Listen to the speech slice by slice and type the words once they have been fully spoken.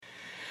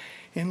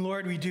And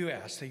Lord, we do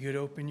ask that you'd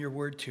open your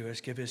word to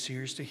us, give us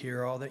ears to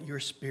hear all that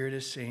your Spirit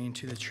is saying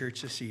to the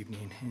church this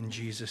evening. In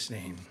Jesus'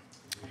 name,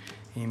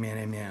 amen,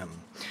 amen.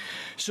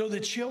 So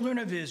the children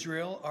of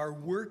Israel are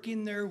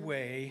working their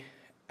way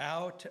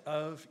out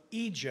of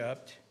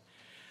Egypt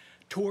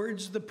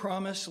towards the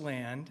promised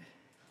land.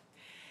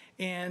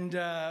 And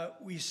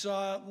we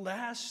saw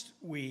last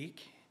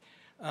week,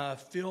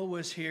 Phil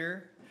was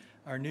here,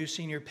 our new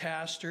senior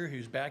pastor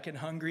who's back in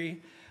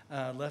Hungary,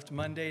 left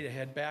Monday to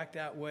head back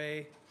that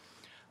way.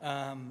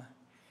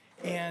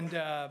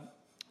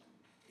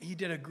 He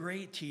did a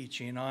great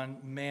teaching on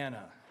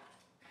manna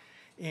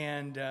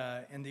and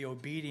the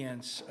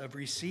obedience of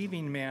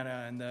receiving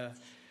manna and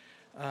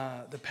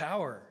the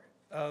power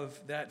of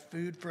that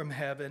food from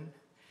heaven.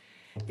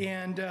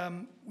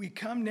 And we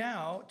come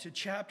now to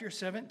chapter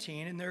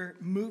 17, and they're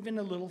moving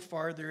a little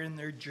farther in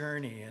their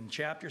journey. In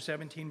chapter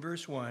 17,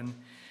 verse 1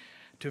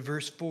 to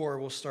verse 4,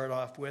 we'll start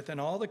off with.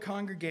 And all the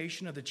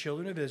congregation of the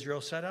children of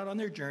Israel set out on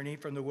their journey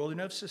from the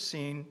wilderness of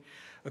Sin,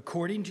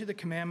 according to the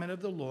commandment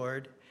of the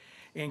Lord,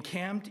 and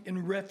camped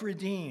in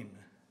Rephidim.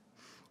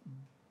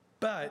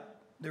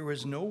 But there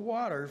was no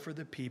water for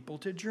the people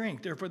to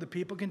drink. Therefore the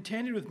people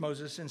contended with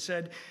Moses and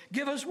said,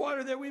 "Give us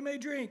water that we may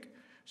drink."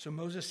 So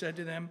Moses said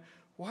to them,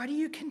 "Why do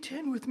you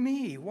contend with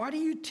me? Why do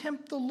you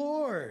tempt the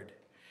Lord?"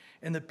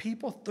 And the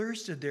people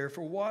thirsted there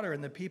for water,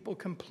 and the people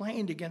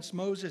complained against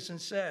Moses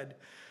and said,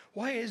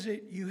 "Why is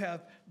it you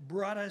have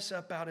brought us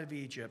up out of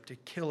Egypt to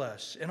kill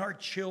us and our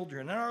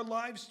children and our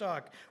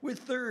livestock with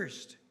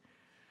thirst?"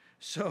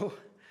 So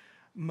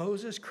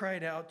Moses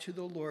cried out to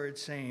the Lord,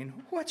 saying,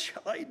 "What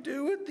shall I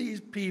do with these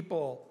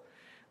people?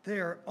 They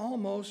are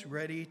almost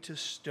ready to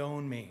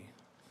stone me."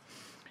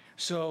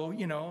 So,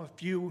 a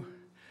few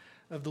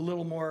of the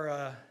little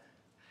more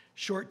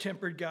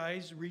short-tempered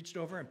guys reached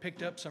over and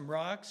picked up some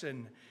rocks,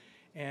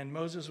 and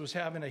Moses was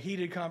having a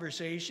heated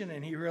conversation,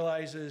 and he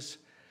realizes,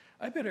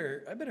 I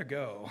better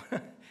go.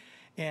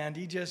 And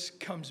he just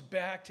comes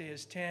back to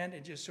his tent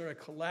and just sort of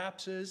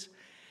collapses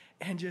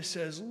and just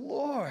says,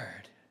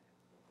 "Lord,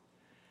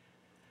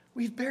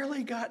 we've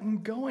barely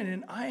gotten going,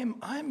 and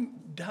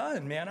I'm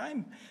done,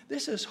 man.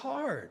 This is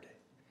hard."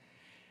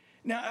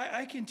 Now,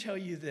 I can tell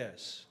you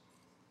this.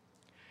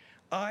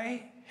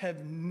 I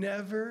have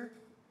never,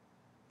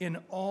 in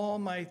all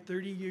my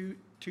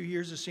 32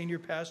 years of senior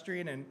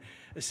pastoring and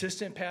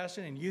assistant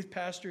pastoring and youth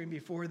pastoring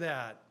before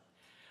that,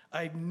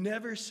 I've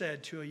never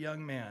said to a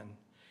young man,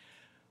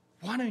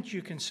 "Why don't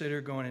you consider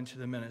going into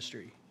the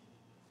ministry?"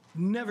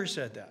 Never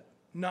said that,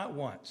 not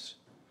once.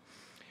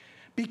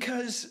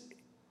 Because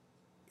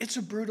it's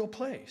a brutal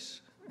place.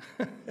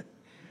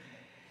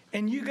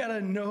 And you got to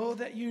know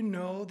that you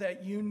know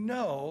that you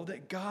know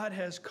that God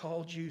has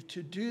called you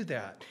to do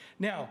that.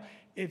 Now,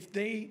 if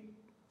they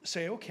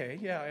say, "Okay,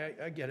 yeah,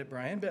 I get it,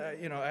 Brian, but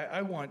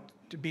I want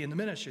to be in the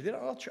ministry," then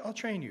I'll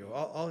train you.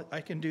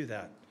 I can do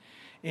that.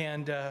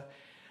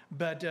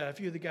 But a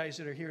few of the guys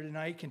that are here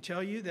tonight can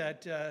tell you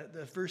that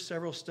the first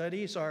several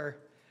studies are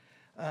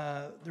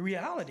the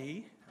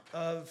reality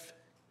of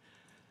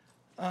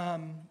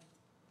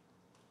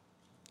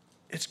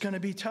it's going to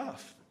be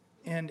tough,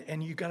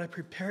 and you got to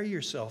prepare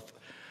yourself.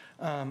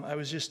 I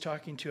was just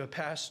talking to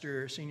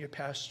a senior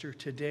pastor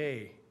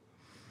today,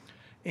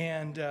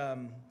 and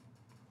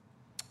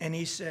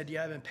he said,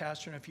 "Yeah, I've been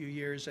pastoring a few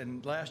years,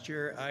 and last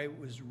year I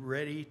was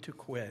ready to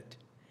quit."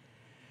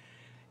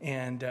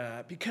 And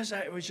because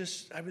I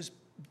was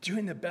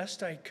doing the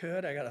best I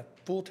could. I got a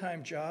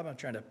full-time job. I'm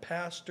trying to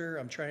pastor.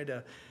 I'm trying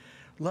to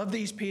love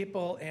these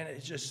people, and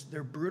it's just,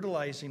 they're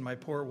brutalizing my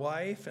poor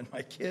wife and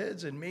my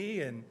kids and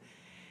me.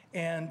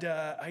 And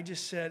I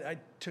just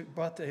said,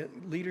 brought the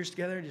leaders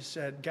together and just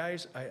said,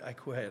 "Guys, I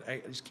quit.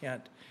 I just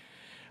can't.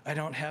 I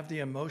don't have the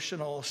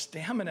emotional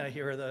stamina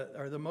here,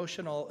 or the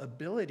emotional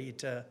ability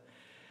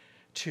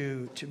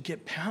to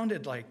get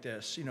pounded like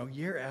this,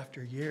 year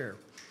after year."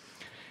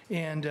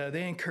 And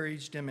they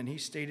encouraged him, and he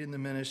stayed in the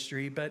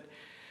ministry. But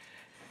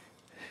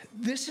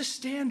this is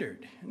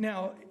standard.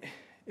 Now,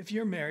 if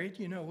you're married,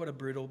 you know what a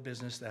brutal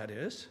business that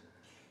is.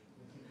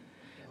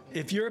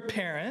 If you're a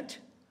parent,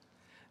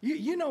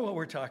 you know what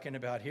we're talking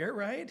about here,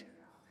 right?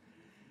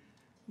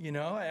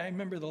 I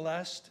remember the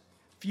last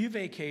few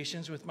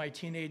vacations with my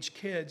teenage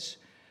kids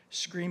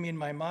screaming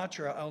my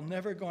mantra, "I'll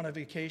never go on a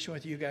vacation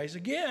with you guys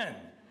again."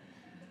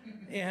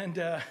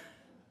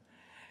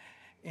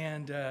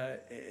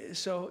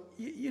 So,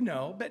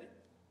 but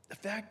the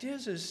fact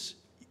is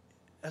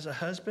as a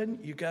husband,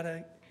 you got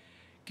to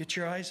get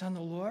your eyes on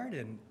the Lord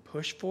and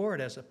push forward.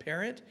 As a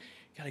parent,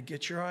 you got to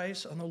get your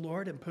eyes on the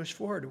Lord and push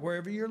forward.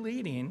 Wherever you're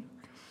leading,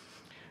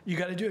 you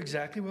got to do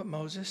exactly what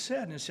Moses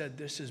said. And he said,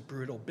 "This is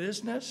brutal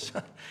business.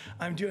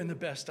 I'm doing the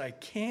best I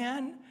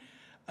can."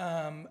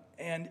 I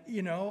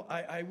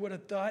would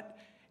have thought,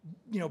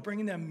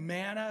 bringing them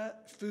manna,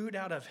 food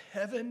out of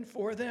heaven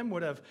for them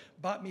would have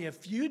bought me a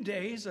few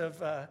days of,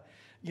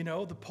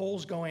 the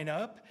polls going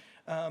up,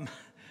 a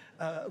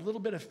little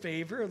bit of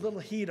favor, a little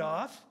heat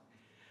off.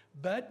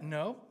 But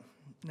nope.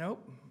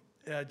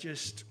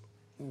 Just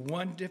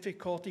one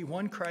difficulty,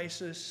 one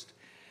crisis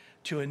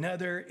to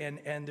another,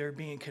 and they're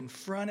being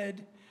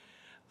confronted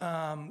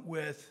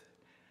with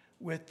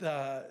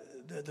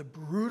the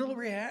brutal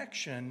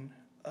reaction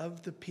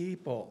of the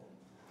people.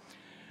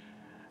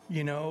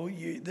 You know,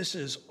 this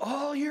is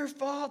all your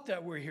fault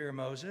that we're here,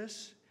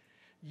 Moses.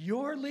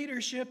 Your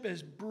leadership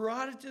has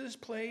brought it to this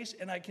place,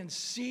 and I can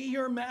see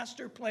your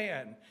master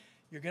plan.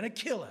 You're going to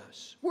kill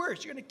us.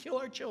 Worse, you're going to kill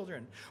our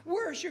children.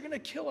 Worse, you're going to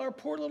kill our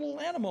poor little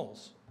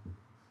animals.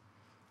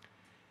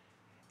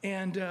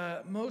 And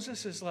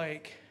Moses is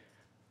like,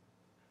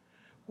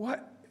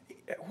 what?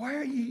 Why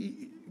are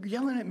you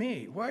yelling at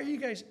me? Why are you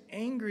guys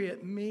angry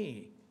at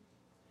me?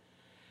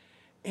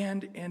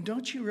 And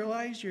don't you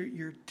realize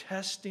you're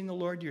testing the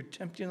Lord, you're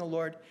tempting the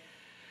Lord?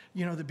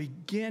 You know, the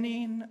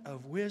beginning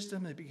of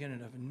wisdom, the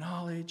beginning of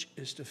knowledge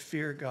is to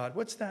fear God.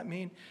 What's that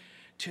mean?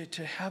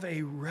 To have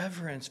a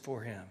reverence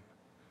for him,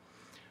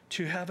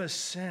 to have a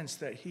sense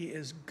that he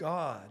is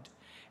God,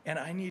 and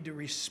I need to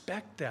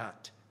respect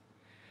that.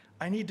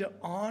 I need to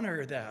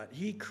honor that.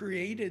 He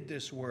created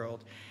this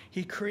world.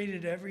 He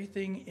created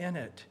everything in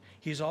it.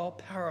 He's all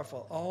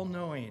powerful, all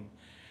knowing,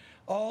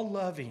 all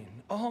loving,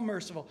 all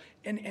merciful.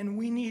 And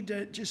we need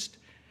to just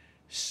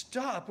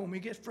stop when we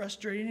get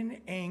frustrated and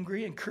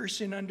angry and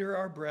cursing under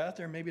our breath,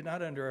 or maybe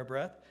not under our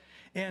breath,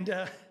 and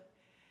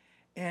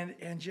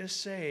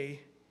just say,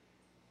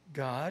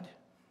 God,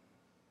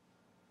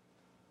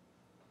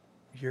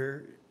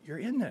 you're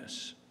in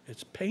this.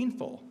 It's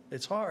painful.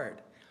 It's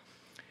hard.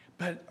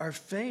 But our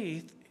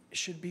faith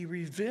should be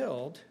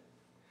revealed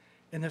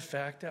in the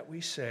fact that we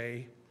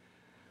say,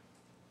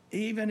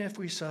 even if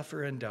we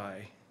suffer and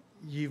die,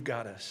 you've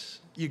got us.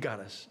 You got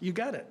us. You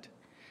got it.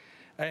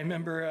 I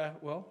remember,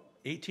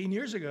 18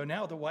 years ago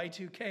now, the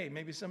Y2K.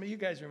 Maybe some of you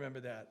guys remember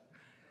that.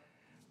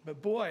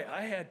 But boy,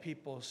 I had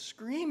people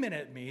screaming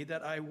at me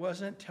that I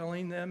wasn't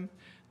telling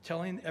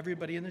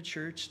everybody in the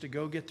church to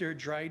go get their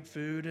dried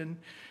food and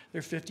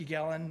their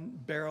 50-gallon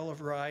barrel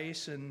of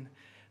rice and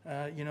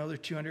their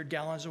 200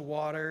 gallons of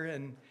water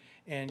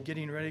and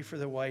getting ready for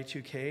the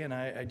Y2K. And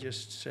I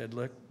just said,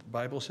 look, the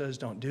Bible says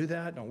don't do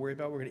that. Don't worry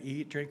about what we're going to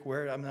eat, drink,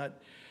 wear.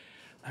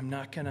 I'm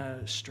not going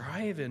to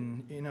strive.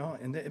 And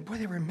boy,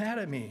 they were mad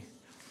at me.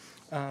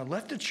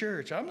 Left the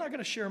church. I'm not going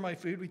to share my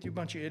food with you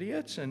bunch of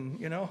idiots and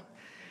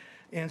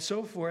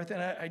so forth.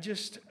 And I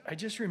just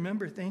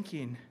remember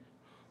thinking,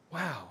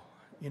 wow,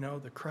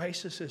 the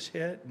crisis has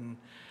hit. And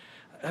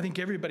I think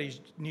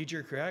everybody's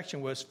knee-jerk reaction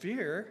was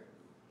fear.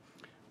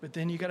 But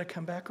then you got to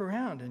come back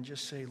around and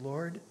just say,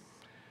 Lord,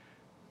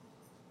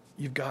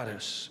 you've got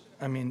us.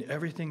 I mean,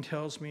 everything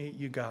tells me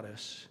you got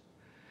us.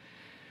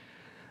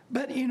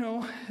 But,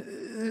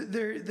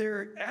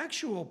 their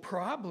actual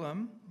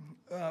problem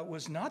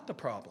was not the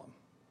problem.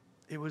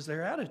 It was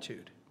their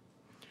attitude.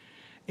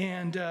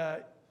 And,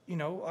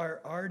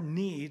 our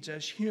needs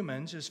as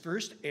humans is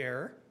first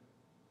air.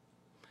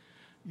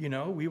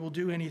 We will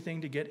do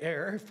anything to get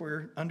air if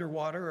we're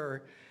underwater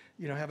or,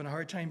 having a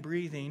hard time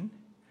breathing.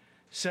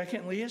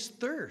 Secondly is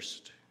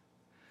thirst.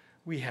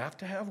 We have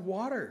to have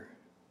water.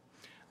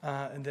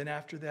 And then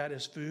after that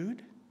is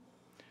food.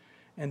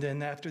 And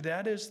then after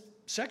that is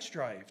sex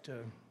drive to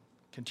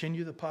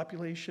continue the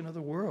population of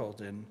the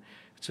world. And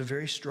it's a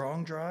very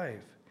strong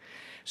drive.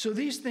 So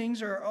these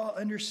things are all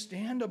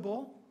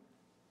understandable.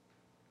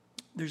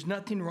 There's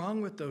nothing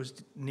wrong with those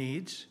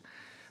needs.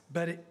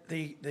 But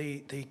they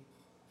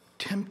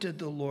tempted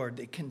the Lord.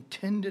 They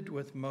contended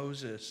with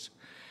Moses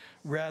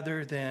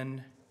rather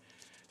than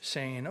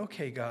saying,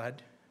 okay,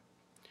 God,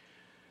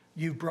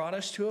 you brought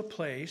us to a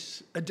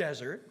place, a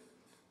desert.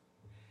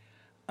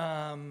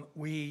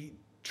 We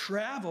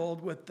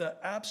traveled with the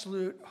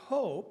absolute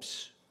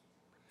hopes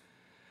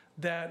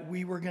that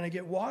we were going to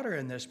get water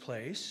in this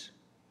place.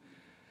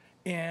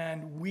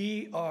 And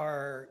we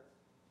are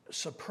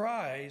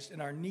surprised,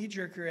 and our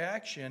knee-jerk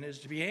reaction is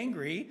to be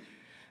angry.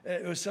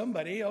 It was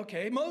somebody,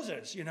 okay,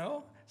 Moses,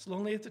 it's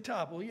lonely at the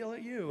top. We'll yell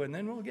at you, and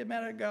then we'll get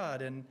mad at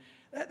God. And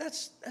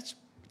that's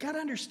God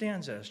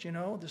understands us,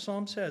 The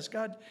Psalm says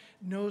God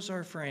knows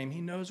our frame. He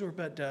knows we're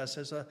but dust.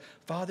 As a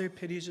father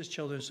pities his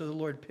children, so the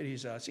Lord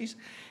pities us.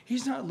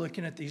 He's not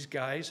looking at these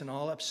guys and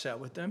all upset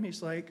with them.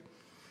 He's like,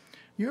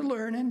 you're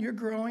learning, you're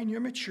growing,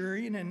 you're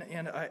maturing,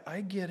 and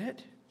I get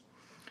it.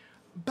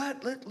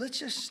 But let's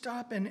just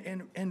stop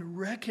and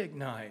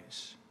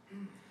recognize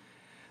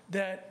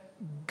that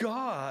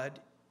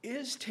God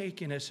is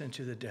taking us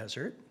into the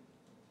desert.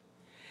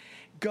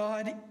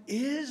 God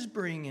is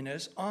bringing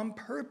us on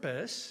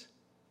purpose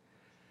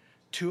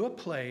to a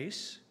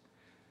place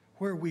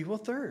where we will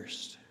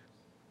thirst.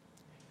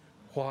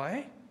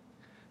 Why?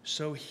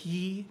 So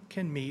he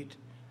can meet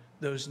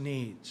those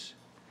needs.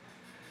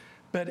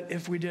 But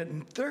if we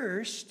didn't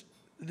thirst,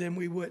 then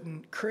we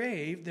wouldn't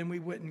crave, then we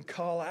wouldn't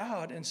call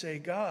out and say,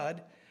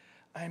 God,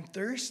 I'm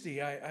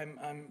thirsty.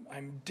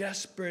 I'm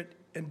desperate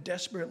and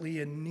desperately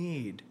in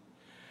need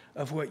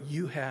of what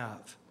you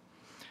have.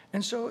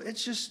 And so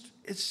it's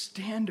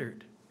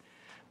standard.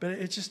 But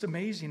it's just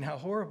amazing how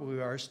horrible we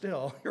are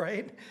still,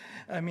 right?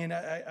 I mean,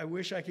 I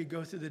wish I could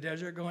go through the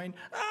desert going,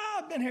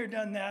 been here,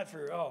 done that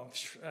for,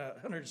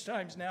 hundreds of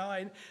times now.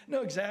 I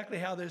know exactly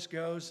how this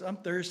goes. I'm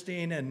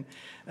thirsting and,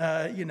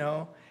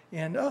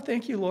 and, oh,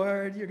 thank you,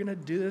 Lord. You're going to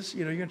do this.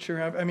 You're going to turn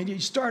around. I mean, you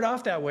start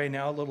off that way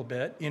now a little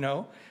bit,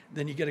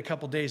 Then you get a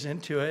couple days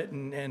into it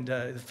and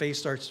the faith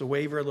starts to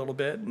waver a little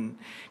bit and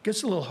it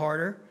gets a little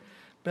harder.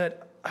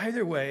 But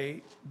either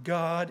way,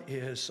 God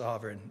is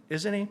sovereign,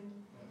 isn't he?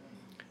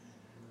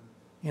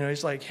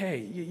 He's like, hey,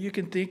 you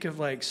can think of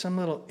like some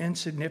little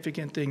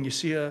insignificant thing. You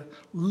see a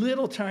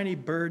little tiny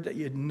bird that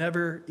you'd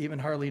never even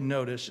hardly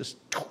notice just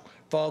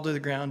fall to the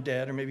ground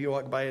dead, or maybe you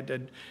walk by a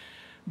dead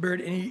bird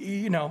and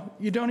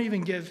you don't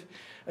even give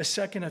a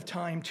second of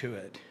time to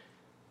it.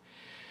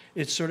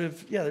 It's sort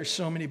of, there's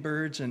so many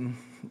birds and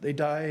they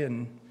die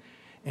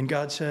and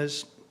God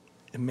says,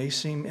 it may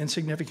seem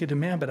insignificant to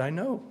man, but I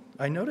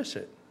notice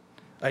it.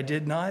 I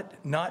did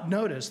not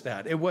notice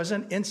that. It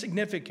wasn't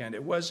insignificant.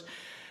 It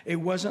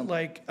wasn't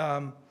like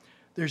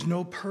there's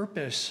no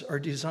purpose or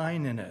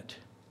design in it.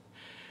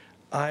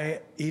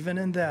 Even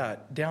in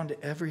that, down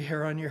to every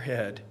hair on your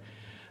head,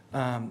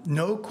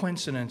 no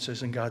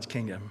coincidences in God's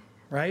kingdom,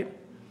 right?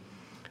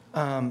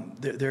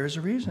 There is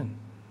a reason.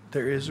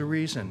 There is a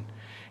reason.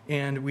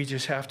 And we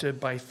just have to,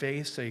 by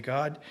faith, say,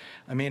 God,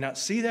 I may not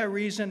see that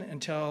reason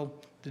until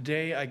the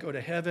day I go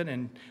to heaven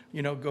and,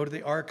 go to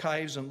the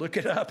archives and look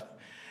it up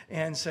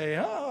and say,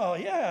 oh,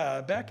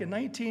 yeah, back in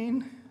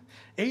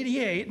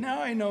 1988,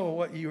 now I know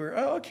what you were.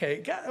 Oh, okay.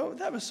 God,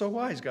 that was so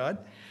wise, God.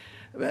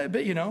 But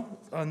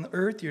on the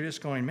earth, you're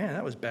just going, man,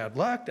 that was bad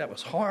luck. That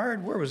was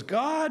hard. Where was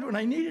God when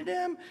I needed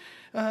him?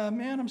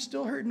 Man, I'm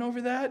still hurting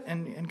over that.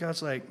 And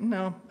God's like,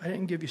 no, I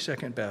didn't give you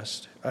second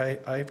best.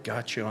 I've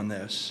got you on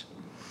this.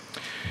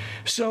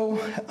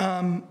 So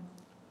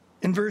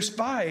in verse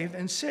 5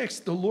 and 6,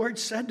 the Lord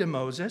said to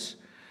Moses,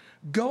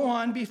 go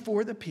on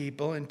before the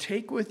people and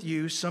take with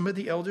you some of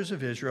the elders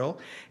of Israel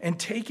and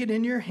take it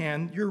in your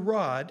hand, your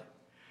rod,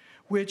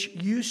 which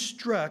you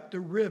struck the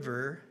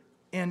river,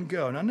 and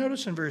go. Now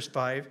notice in verse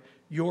 5,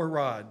 your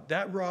rod.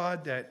 That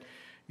rod that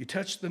you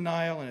touched the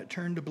Nile and it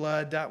turned to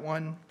blood, that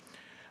one.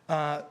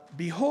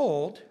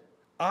 Behold,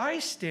 I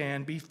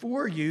stand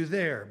before you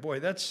there. Boy,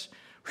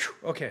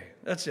 okay,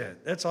 that's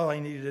it. That's all I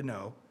needed to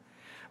know.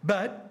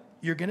 But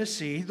you're going to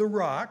see the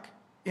rock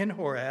in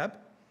Horeb,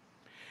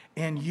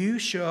 and you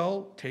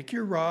shall take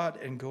your rod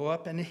and go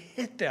up and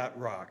hit that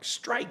rock,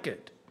 strike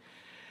it,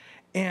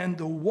 and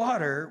the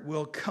water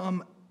will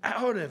come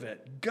out of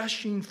it,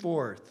 gushing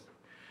forth,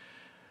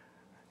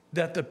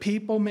 that the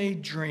people may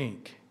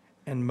drink.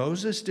 And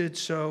Moses did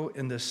so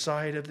in the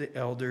sight of the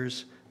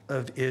elders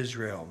of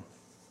Israel.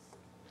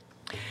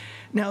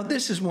 Now,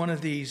 this is one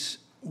of these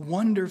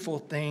wonderful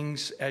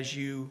things as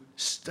you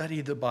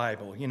study the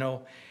Bible.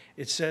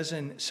 It says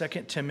in 2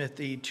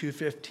 Timothy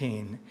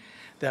 2:15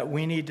 that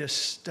we need to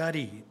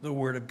study the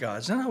Word of God.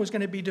 It's not always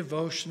going to be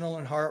devotional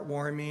and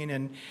heartwarming,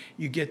 and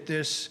you get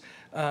this,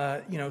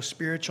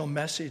 spiritual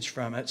message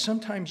from it.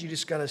 Sometimes you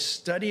just got to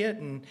study it,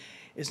 and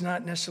it's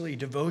not necessarily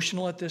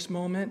devotional at this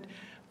moment,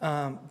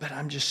 but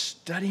I'm just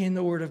studying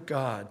the Word of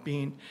God,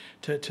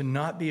 to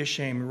not be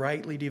ashamed,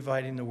 rightly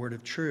dividing the word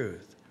of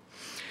truth.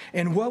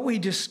 And what we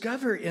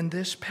discover in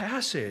this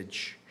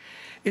passage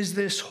is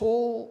this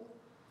whole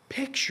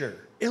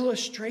picture,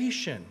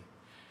 illustration,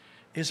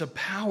 is a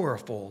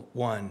powerful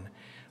one.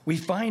 We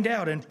find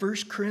out in 1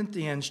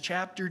 Corinthians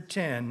chapter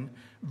 10,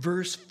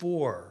 verse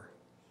 4.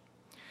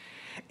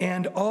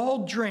 And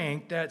all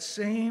drank that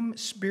same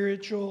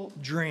spiritual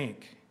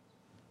drink,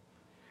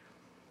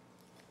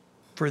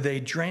 for they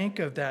drank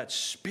of that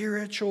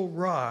spiritual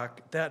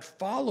rock that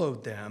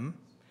followed them,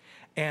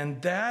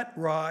 and that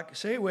rock,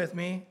 say it with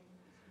me,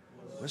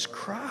 was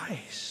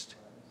Christ.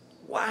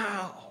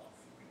 Wow.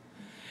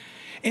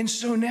 And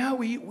so now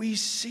we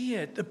see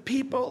it. The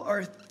people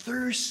are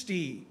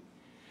thirsty,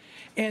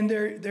 and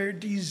they're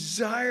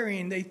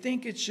desiring. They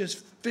think it's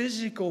just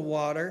physical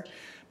water,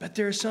 but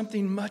there's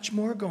something much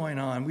more going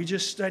on. We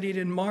just studied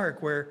in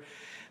Mark where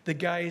the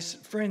guy's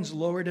friends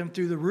lowered him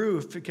through the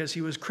roof because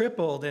he was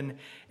crippled, and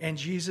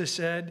Jesus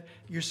said,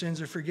 your sins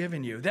are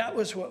forgiven you. That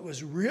was what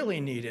was really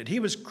needed. He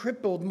was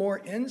crippled more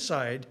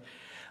inside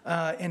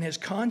in his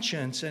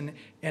conscience, and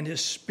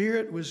his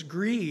spirit was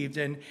grieved,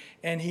 and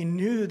he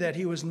knew that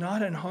he was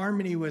not in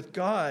harmony with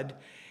God,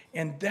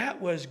 and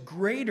that was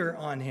greater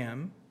on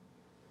him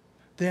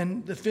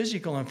than the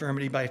physical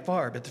infirmity by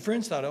far. But the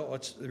friends thought,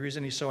 what's the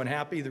reason he's so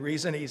unhappy? The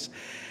reason he's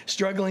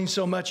struggling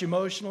so much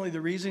emotionally,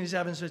 the reason he's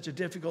having such a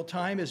difficult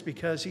time is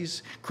because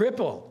he's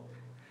crippled.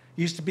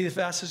 He used to be the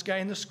fastest guy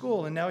in the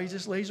school, and now he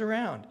just lays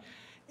around.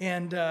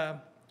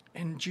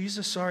 And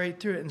Jesus saw right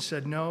through it and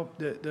said, no,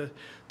 the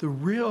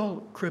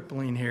real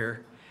crippling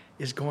here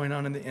is going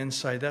on in the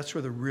inside. That's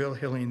where the real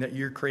healing that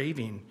you're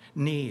craving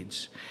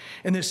needs.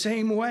 In the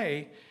same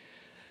way,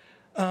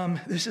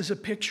 this is a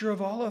picture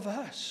of all of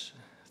us,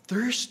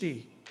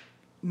 thirsty,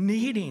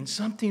 needing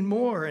something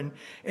more. And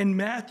in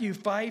Matthew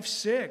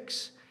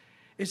 5:6,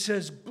 it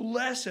says,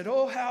 blessed,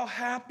 oh, how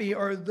happy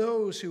are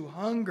those who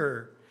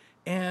hunger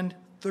and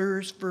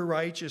thirst for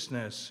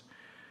righteousness,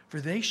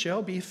 for they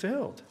shall be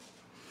filled.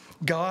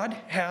 God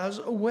has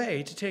a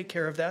way to take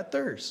care of that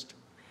thirst.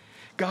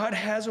 God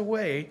has a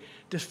way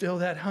to fill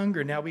that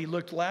hunger. Now, we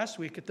looked last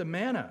week at the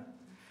manna.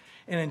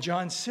 And in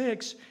John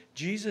 6,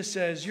 Jesus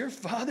says, your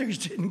fathers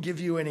didn't give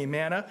you any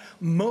manna.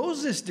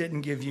 Moses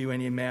didn't give you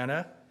any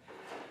manna.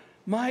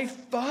 My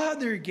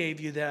Father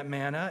gave you that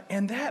manna,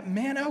 and that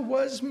manna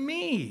was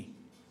me.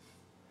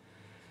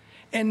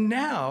 And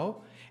now,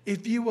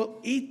 if you will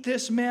eat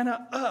this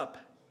manna up,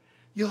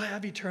 you'll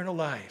have eternal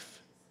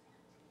life.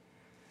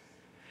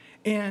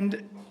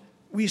 And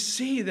we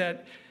see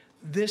that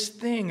this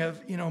thing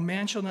of,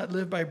 man shall not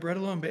live by bread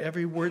alone, but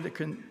every word that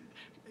can,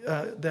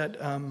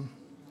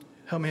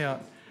 help me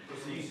out,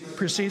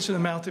 proceeds from the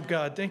mouth of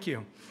God. Thank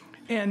you.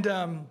 And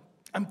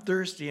I'm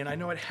thirsty, and I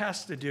know it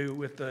has to do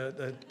with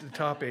the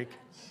topic.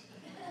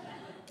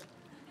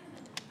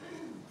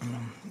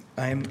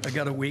 I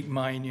got a weak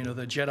mind.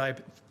 The Jedi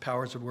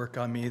powers would work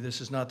on me.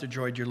 This is not the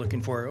droid you're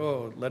looking for.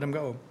 Oh, let him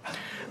go.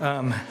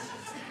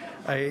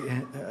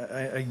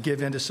 I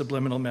give in to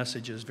subliminal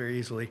messages very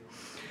easily.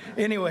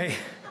 Anyway,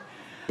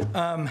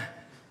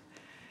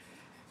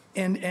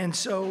 and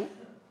so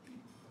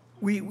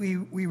we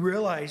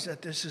realize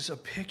that this is a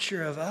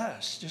picture of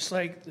us, just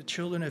like the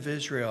children of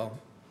Israel,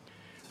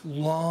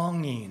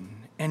 longing.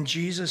 And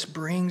Jesus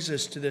brings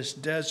us to this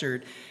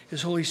desert.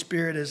 His Holy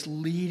Spirit is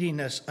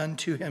leading us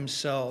unto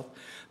himself.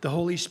 The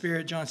Holy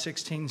Spirit, John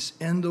 16, is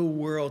in the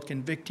world,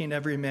 convicting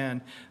every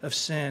man of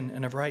sin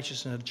and of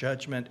righteousness and of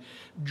judgment,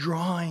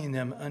 drawing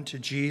them unto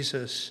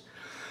Jesus.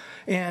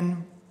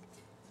 And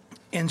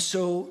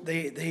so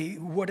they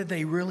what do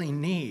they really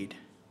need?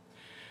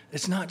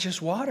 It's not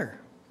just water.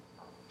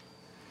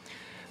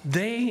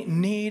 They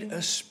need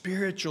a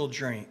spiritual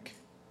drink.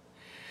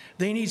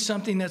 They need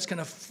something that's going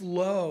to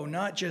flow,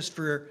 not just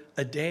for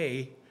a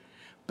day,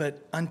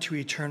 but unto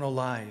eternal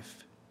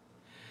life.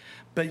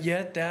 But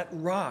yet that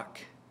rock,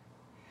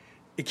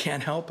 it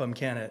can't help them,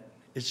 can it?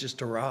 It's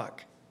just a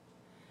rock.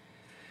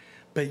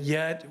 But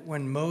yet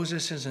when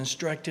Moses is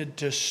instructed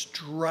to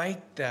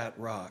strike that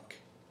rock,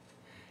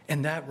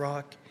 and that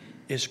rock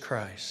is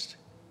Christ.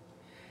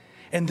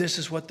 And this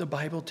is what the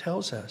Bible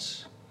tells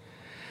us.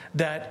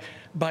 That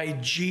by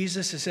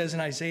Jesus, it says in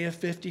Isaiah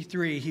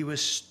 53, he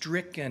was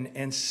stricken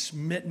and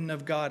smitten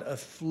of God,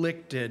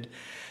 afflicted,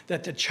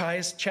 that the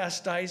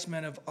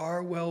chastisement of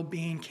our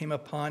well-being came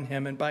upon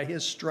him, and by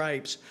his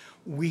stripes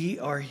we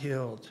are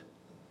healed.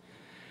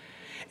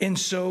 And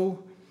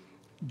so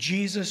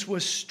Jesus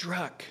was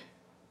struck,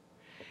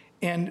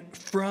 and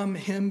from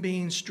him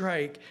being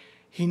struck,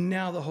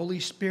 the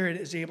Holy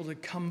Spirit is able to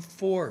come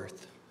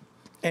forth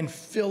and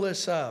fill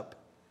us up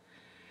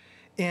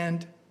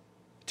and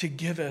to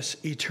give us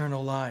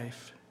eternal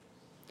life.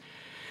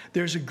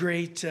 There's a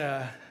great,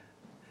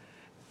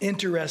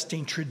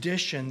 interesting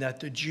tradition that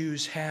the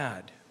Jews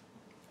had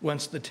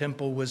once the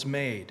temple was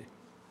made.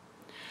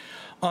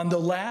 On the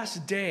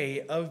last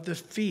day of the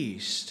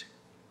feast,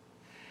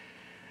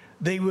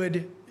 they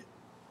would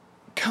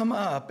come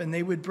up and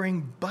they would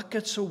bring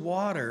buckets of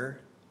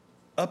water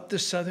up the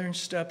southern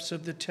steps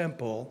of the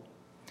temple,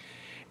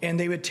 and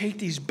they would take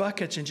these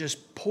buckets and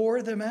just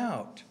pour them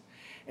out.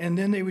 And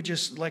then they would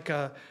just, like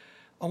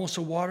almost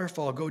a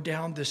waterfall, go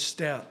down the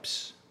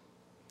steps.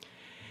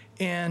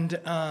 And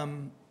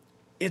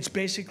it's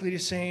basically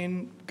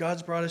saying,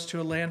 God's brought us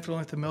to a land flowing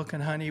with milk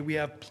and honey. We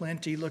have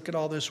plenty. Look at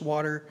all this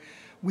water.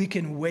 We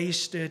can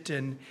waste it.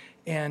 And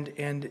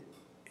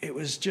it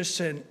was just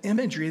an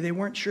imagery. They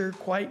weren't sure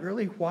quite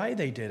really why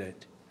they did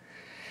it.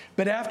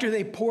 But after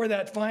they pour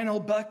that final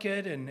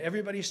bucket and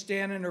everybody's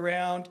standing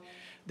around,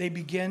 they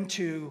begin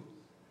to,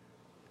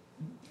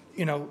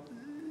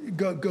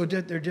 go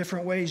their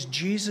different ways.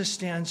 Jesus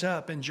stands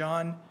up in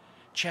John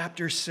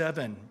chapter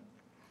 7,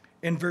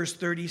 in verse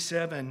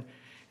 37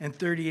 and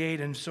 38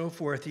 and so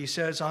forth. He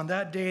says, on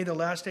that day, the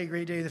last day,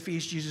 great day of the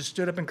feast, Jesus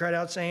stood up and cried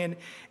out, saying,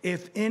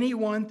 if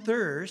anyone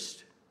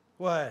thirst,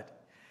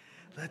 what?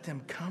 Let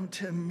them come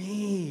to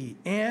me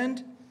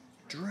and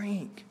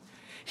drink.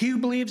 He who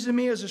believes in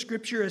me, as the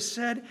scripture has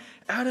said,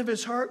 out of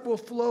his heart will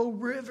flow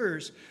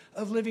rivers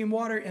of living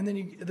water. And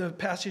then the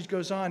passage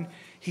goes on.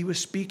 He was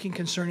speaking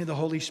concerning the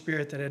Holy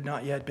Spirit that had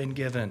not yet been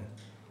given.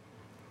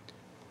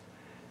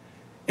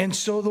 And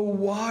so the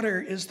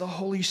water is the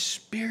Holy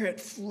Spirit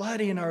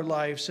flooding our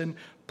lives and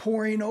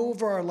pouring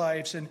over our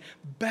lives and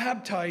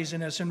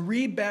baptizing us and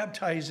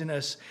rebaptizing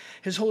us.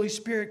 His Holy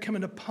Spirit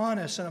coming upon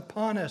us and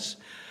upon us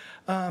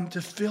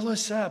to fill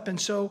us up. And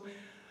so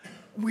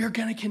we're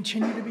going to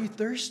continue to be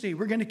thirsty.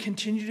 We're going to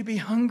continue to be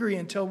hungry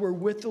until we're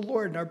with the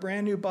Lord in our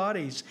brand new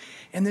bodies.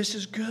 And this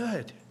is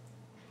good.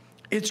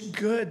 It's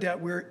good that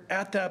we're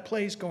at that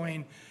place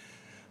going,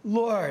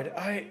 Lord,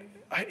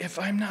 if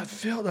I'm not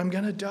filled, I'm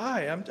going to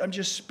die. I'm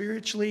just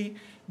spiritually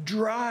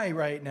dry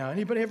right now.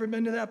 Anybody ever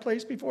been to that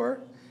place before?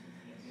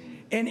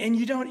 And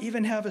you don't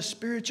even have a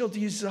spiritual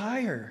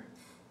desire.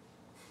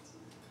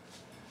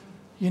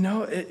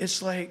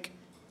 It's like,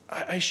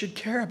 I should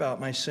care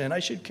about my sin. I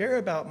should care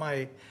about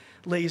my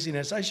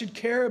laziness. I should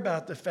care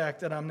about the fact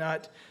that I'm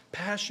not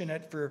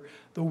passionate for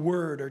the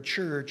word or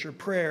church or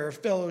prayer or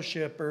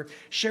fellowship or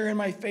sharing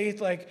my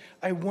faith like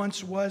I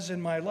once was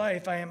in my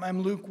life.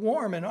 I'm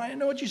lukewarm, and I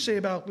know what you say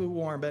about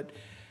lukewarm, but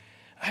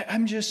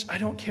I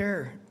don't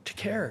care to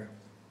care.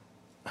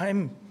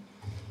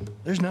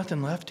 There's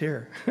nothing left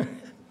here.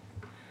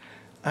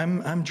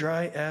 I'm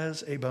dry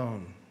as a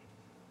bone.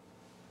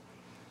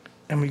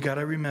 And we got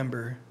to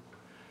remember,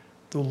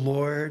 the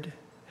Lord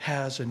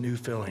has a new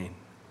filling.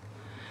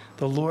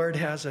 The Lord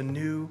has a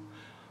new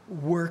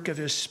work of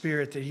his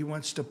Spirit that he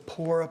wants to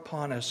pour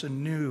upon us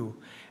anew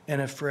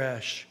and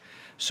afresh.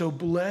 So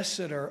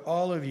blessed are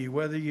all of you,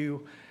 whether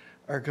you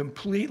are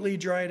completely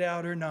dried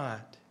out or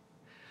not.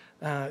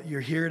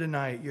 You're here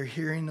tonight. You're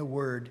hearing the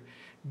word.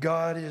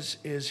 God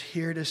is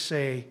here to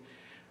say,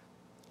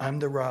 I'm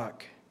the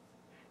rock.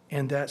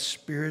 And that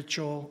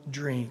spiritual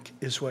drink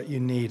is what you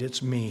need.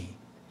 It's me.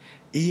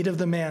 Eat of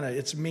the manna.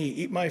 It's me.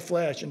 Eat my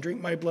flesh and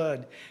drink my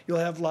blood. You'll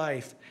have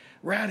life.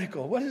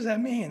 Radical. What does that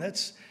mean?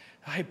 That's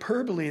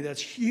hyperbole.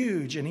 That's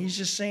huge. And he's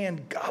just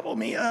saying, gobble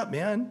me up,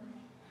 man.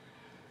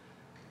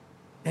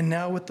 And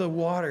now with the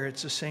water,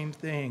 it's the same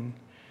thing.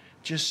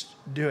 Just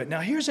do it.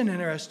 Now, here's an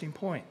interesting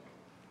point.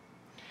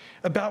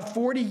 About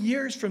 40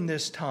 years from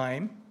this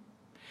time,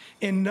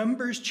 in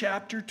Numbers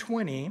chapter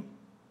 20,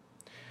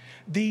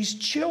 these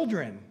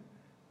children,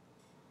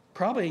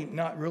 probably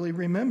not really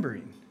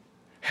remembering,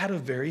 had a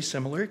very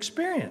similar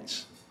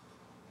experience.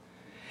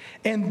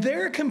 And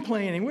they're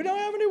complaining, we don't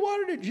have any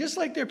water, just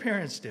like their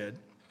parents did.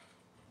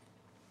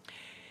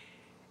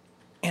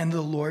 And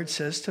the Lord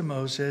says to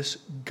Moses,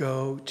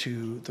 go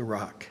to the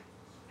rock.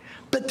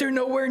 But they're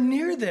nowhere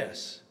near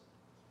this.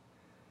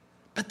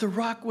 But the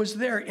rock was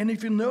there. And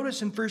if you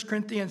notice in 1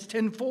 Corinthians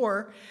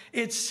 10:4,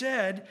 it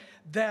said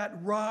that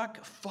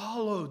rock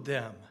followed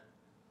them.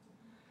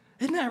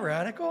 Isn't that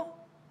radical?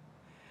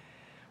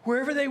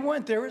 Wherever they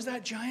went, there was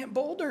that giant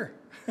boulder.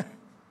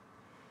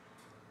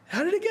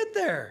 How did it get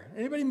there?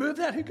 Anybody move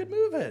that? Who could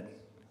move it?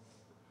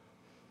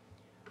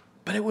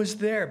 But it was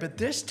there. But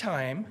this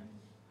time,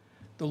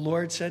 the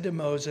Lord said to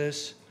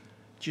Moses,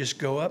 just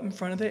go up in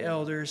front of the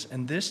elders,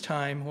 and this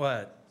time,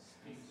 what?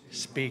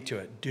 Speak to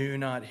it. Do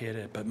not hit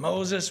it. But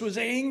Moses was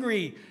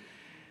angry,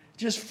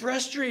 just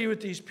frustrated with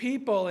these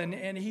people.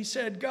 And he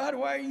said, God,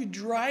 why are you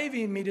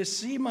driving me to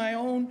see my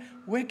own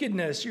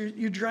wickedness?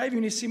 You're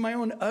driving me to see my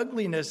own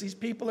ugliness. These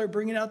people are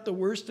bringing out the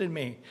worst in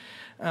me.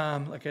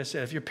 Like I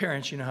said, if you're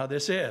parents, you know how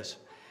this is.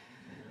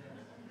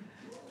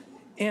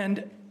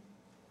 And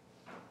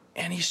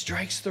he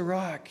strikes the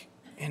rock,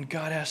 and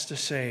God has to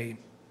say,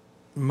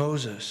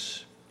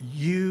 Moses,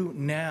 you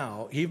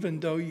now, even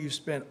though you've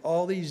spent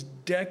all these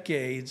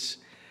decades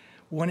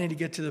wanting to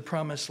get to the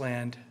promised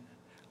land,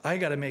 I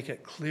got to make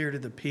it clear to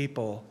the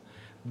people,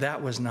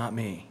 that was not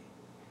me.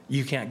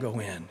 You can't go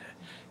in.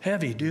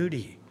 Heavy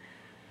duty.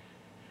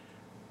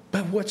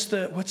 But what's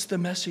the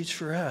message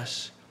for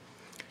us?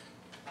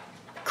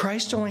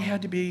 Christ only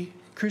had to be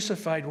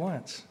crucified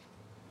once.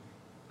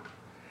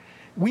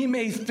 We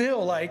may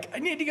feel like, I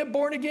need to get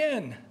born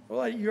again.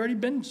 Well, you've already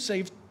been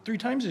saved 3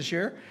 times this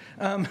year.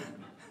 Went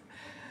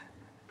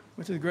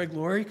to the Greg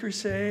Laurie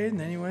Crusade, and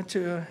then you went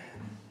to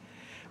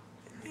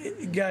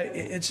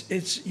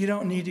you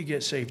don't need to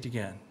get saved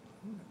again.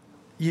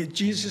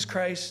 Jesus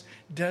Christ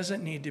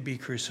doesn't need to be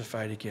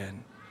crucified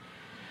again.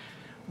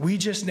 We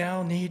just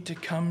now need to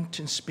come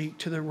to speak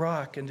to the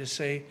rock and to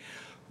say,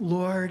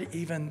 Lord,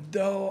 even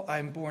though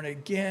I'm born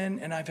again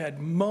and I've had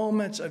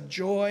moments of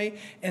joy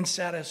and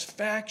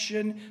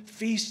satisfaction,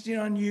 feasting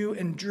on you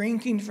and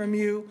drinking from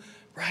you,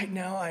 right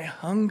now I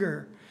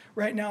hunger.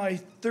 Right now I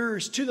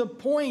thirst to the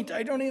point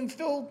I don't even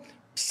feel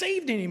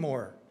saved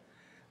anymore.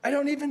 I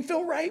don't even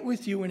feel right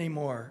with you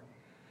anymore.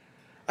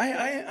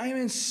 I'm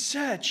in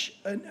such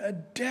a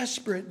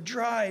desperate,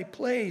 dry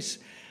place.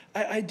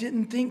 I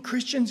didn't think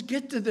Christians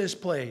get to this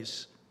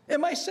place.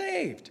 Am I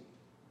saved?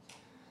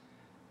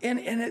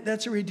 And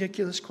that's a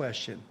ridiculous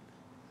question.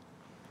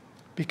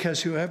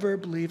 Because whoever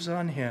believes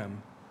on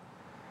him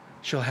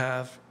shall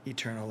have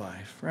eternal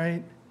life,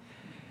 right?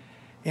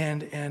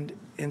 And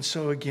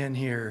so again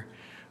here,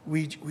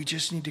 we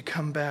just need to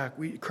come back.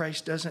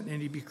 Christ doesn't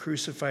need to be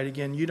crucified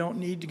again. You don't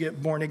need to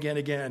get born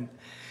again.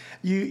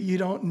 You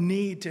don't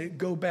need to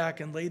go back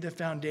and lay the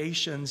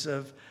foundations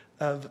of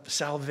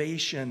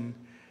salvation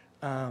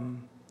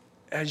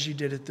as you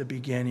did at the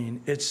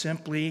beginning. It's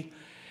simply,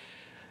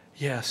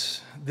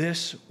 yes,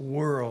 this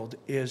world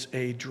is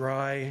a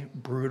dry,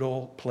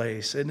 brutal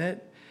place, isn't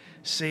it?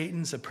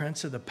 Satan's the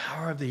prince of the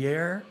power of the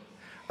air.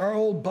 Our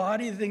old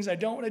body, the things I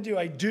don't want to do,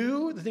 I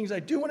do. The things I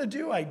do want to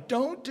do, I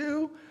don't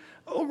do.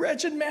 Oh,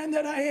 wretched man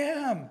that I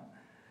am.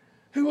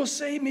 Who will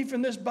save me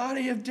from this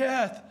body of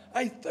death?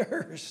 I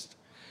thirst.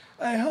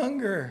 I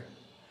hunger.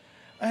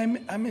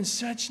 I'm in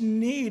such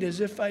need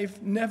as if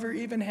I've never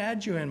even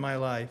had you in my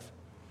life.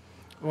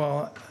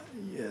 Well,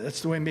 yeah,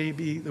 that's the way,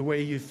 maybe the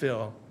way you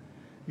feel.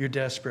 You're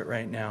desperate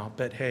right now.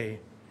 But hey,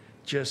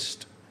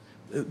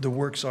 the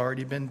work's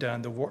already been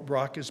done. The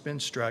rock has been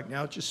struck.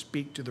 Now just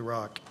speak to the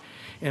rock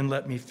and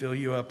let me fill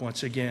you up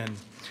once again.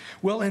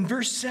 Well, in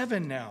verse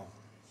 7 now.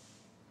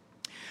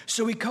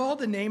 So he called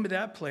the name of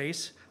that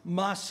place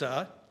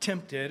Massah,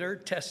 tempted or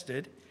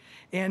tested,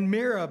 and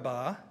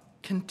Meribah,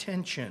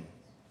 contention.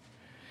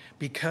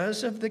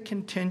 Because of the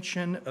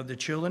contention of the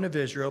children of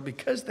Israel,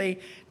 because they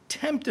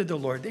tempted the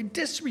Lord, they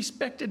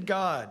disrespected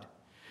God.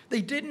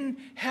 They didn't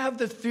have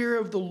the fear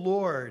of the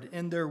Lord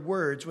in their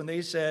words when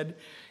they said,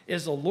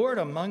 is the Lord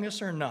among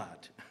us or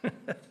not?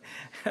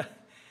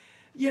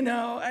 You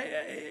know,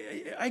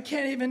 I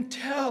can't even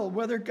tell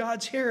whether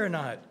God's here or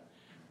not.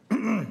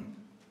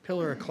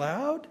 Pillar of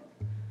cloud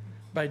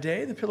by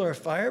day, the pillar of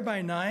fire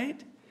by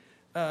night.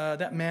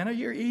 That manna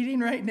you're eating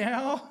right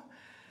now.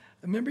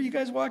 Remember you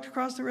guys walked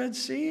across the Red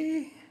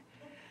Sea?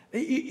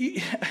 We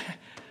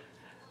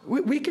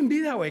can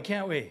be that way,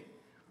 can't we?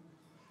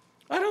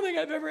 I don't think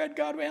I've ever had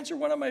God answer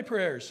one of my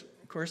prayers.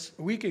 Of course,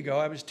 a week ago,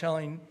 I was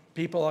telling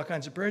people all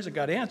kinds of prayers that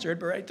got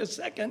answered, but right this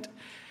second,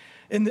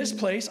 in this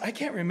place, I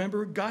can't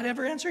remember God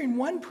ever answering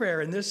one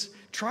prayer in this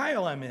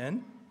trial I'm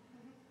in.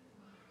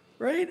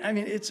 Right? I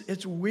mean,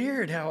 it's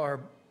weird how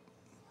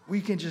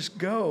we can just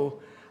go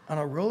on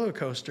a roller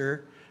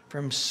coaster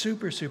from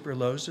super, super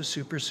lows to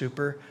super,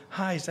 super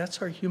highs.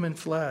 That's our human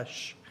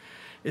flesh.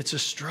 It's a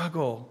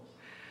struggle.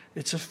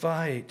 It's a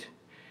fight.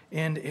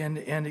 And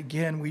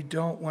again, we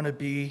don't want to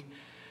be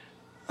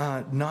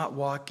not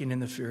walking in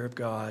the fear of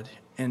God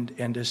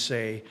and to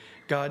say,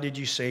 God, did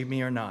you save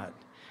me or not?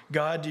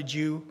 God, did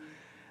you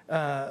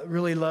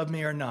really love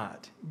me or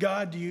not?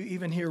 God, do you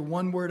even hear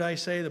one word I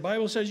say? The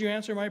Bible says you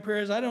answer my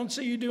prayers. I don't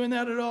see you doing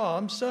that at all.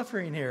 I'm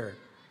suffering here.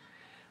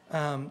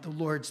 The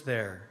Lord's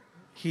there.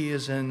 He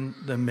is in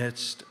the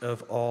midst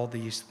of all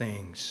these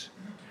things.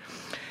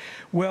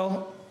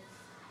 Well,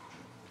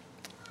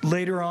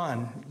 later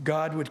on,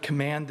 God would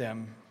command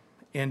them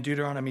in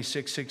Deuteronomy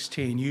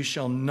 6:16, you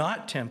shall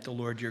not tempt the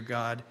Lord your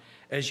God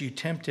as you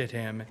tempted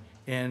him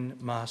in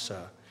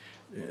Massah.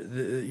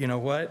 You know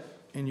what?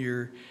 In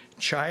your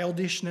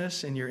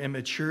childishness, in your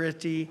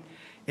immaturity,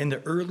 in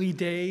the early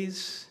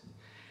days,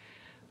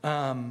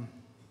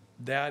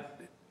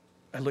 that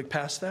I look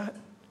past that.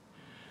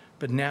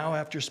 But now,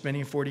 after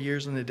spending 40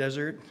 years in the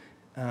desert,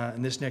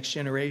 in this next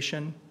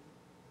generation,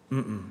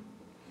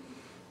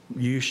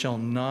 you shall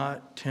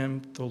not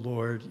tempt the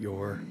Lord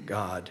your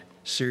God.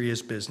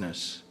 Serious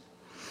business.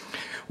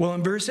 Well,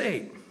 in verse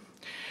 8,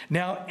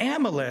 now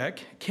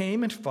Amalek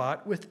came and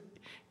fought with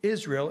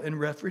Israel in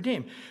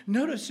Rephidim.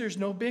 Notice there's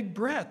no big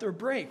breath or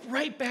break.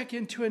 Right back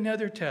into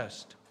another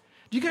test.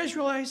 Do you guys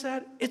realize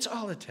that? It's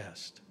all a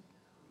test.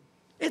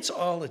 It's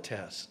all a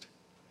test.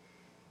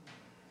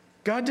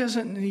 God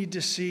doesn't need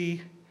to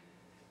see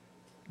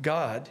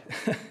God,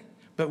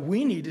 but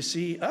we need to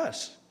see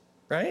us,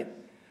 right?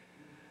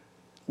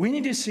 We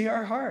need to see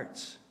our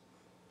hearts.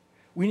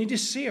 We need to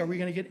see, are we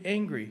going to get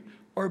angry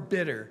or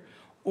bitter?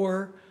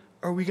 Or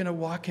are we going to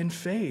walk in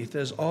faith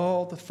as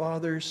all the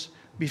fathers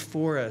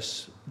before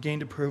us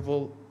gained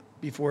approval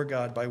before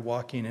God by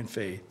walking in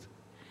faith?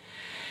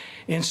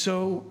 And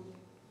so,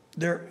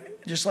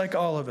 just like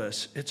all of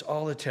us, it's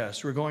all a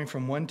test. We're going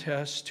from one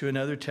test to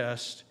another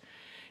test.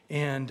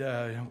 And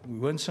we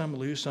win some,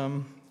 lose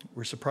some.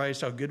 We're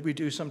surprised how good we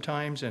do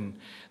sometimes. And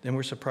then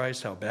we're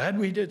surprised how bad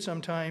we did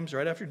sometimes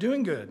right after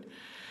doing good.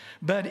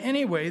 But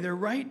anyway, they're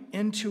right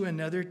into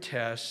another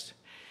test,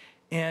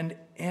 and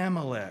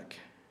Amalek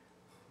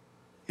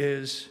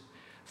is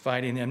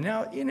fighting them.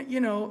 Now, you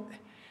know,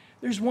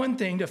 there's one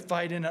thing to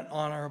fight in an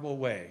honorable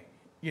way.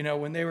 You know,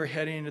 when they were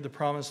heading into the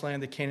promised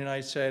land, the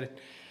Canaanites said,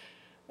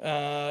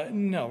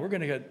 no, we're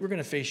going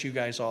to face you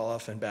guys all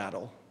off in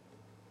battle.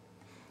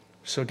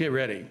 So get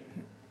ready.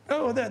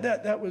 Oh,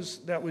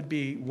 that would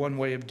be one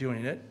way of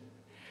doing it.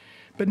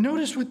 But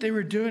notice what they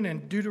were doing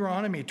in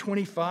Deuteronomy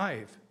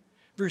 25.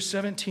 Verse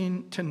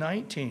 17 to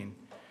 19,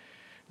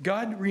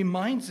 God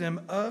reminds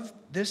them of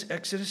this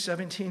Exodus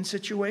 17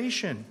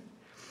 situation.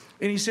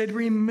 And he said,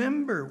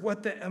 remember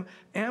what the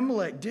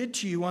Amalek did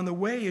to you on the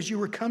way as you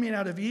were coming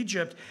out of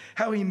Egypt,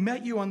 how he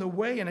met you on the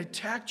way and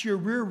attacked your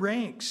rear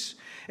ranks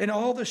and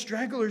all the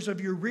stragglers of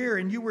your rear,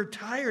 and you were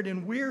tired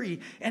and weary,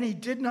 and he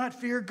did not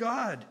fear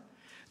God.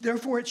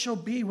 Therefore it shall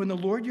be, when the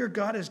Lord your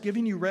God has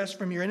given you rest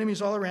from your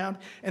enemies all around,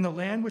 and the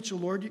land which the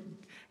Lord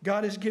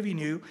God is giving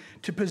you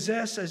to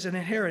possess as an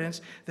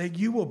inheritance, that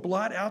you will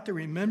blot out the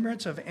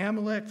remembrance of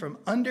Amalek from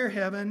under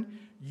heaven.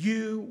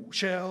 You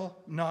shall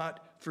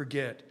not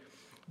forget.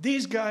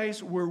 These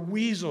guys were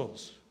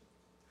weasels.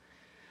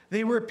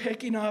 They were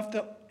picking off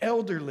the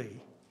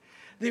elderly.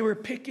 They were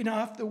picking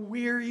off the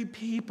weary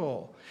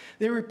people.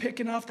 They were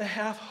picking off the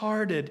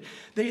half-hearted.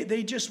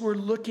 They just were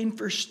looking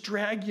for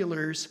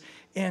stragglers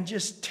and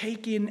just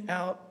taking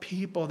out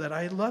people that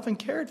I love and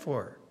cared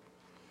for.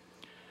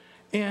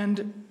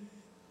 And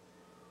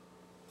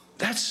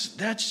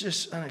that's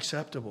just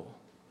unacceptable.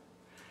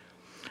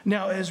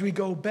 Now, as we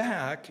go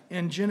back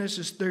in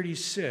Genesis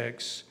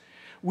 36,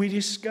 we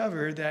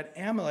discover that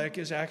Amalek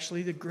is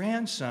actually the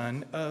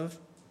grandson of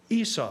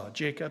Esau,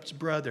 Jacob's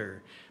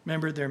brother.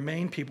 Remember, their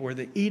main people were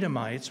the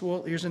Edomites.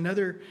 Well, here's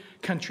another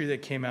country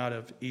that came out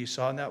of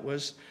Esau, and that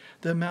was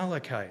the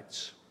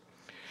Amalekites.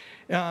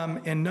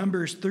 In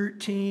Numbers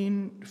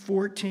 13,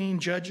 14,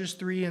 Judges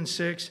 3 and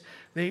 6,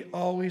 they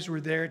always were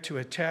there to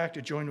attack,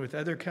 to join with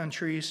other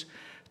countries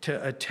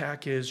to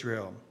attack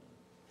Israel.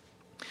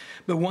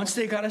 But once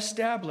they got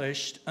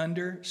established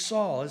under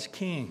Saul as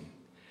king,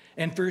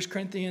 in 1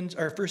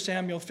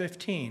 Samuel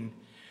 15,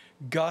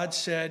 God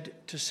said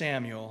to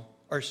Samuel,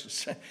 or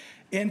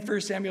in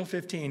 1 Samuel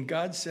 15,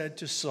 God said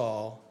to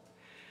Saul,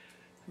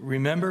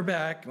 remember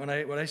back what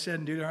I said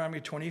in Deuteronomy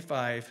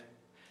 25,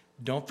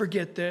 don't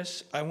forget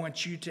this. I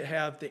want you to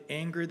have the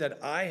anger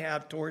that I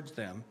have towards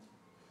them.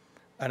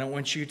 I don't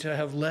want you to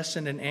have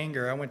lessened in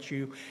anger. I want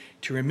you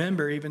to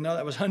remember, even though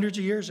that was hundreds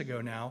of years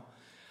ago now,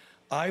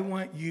 I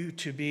want you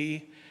to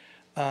be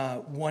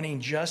wanting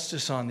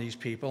justice on these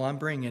people. I'm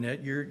bringing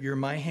it. You're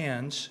my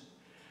hands,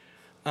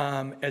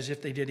 as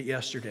if they did it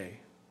yesterday.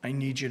 I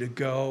need you to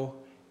go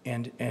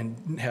and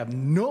have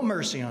no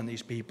mercy on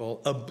these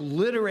people,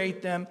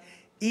 obliterate them,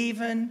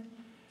 even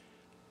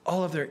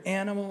all of their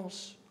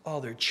animals, all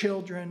their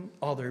children,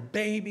 all their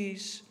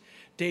babies.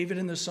 David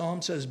in the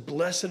Psalm says,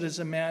 blessed is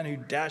the man who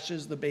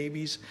dashes the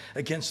babies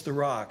against the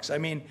rocks. I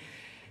mean,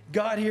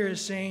 God here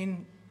is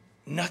saying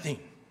nothing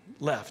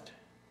left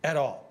at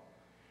all.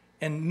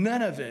 And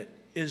none of it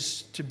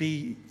is to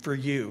be for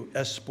you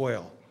as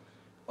spoil.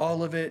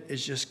 All of it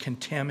is just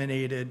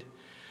contaminated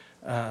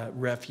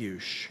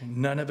refuge.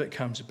 None of it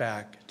comes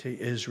back to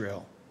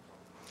Israel.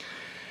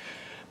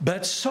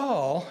 But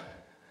Saul,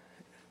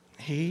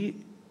 he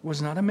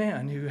was not a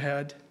man who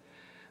had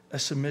a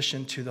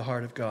submission to the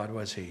heart of God,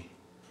 was he?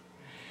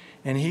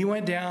 And he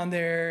went down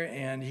there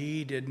and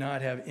he did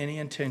not have any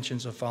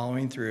intentions of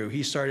following through.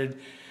 He started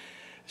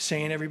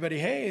saying to everybody,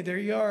 hey, there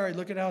you are.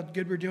 Look at how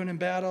good we're doing in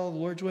battle. The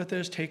Lord's with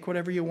us. Take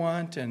whatever you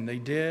want. And they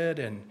did.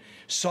 And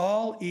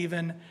Saul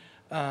even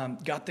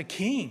got the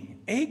king,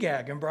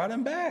 Agag, and brought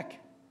him back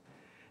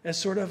as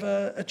sort of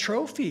a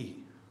trophy.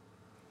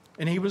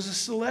 And he was a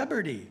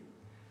celebrity.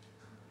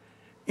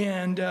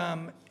 And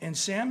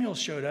Samuel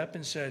showed up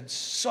and said,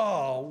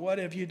 Saul, what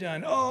have you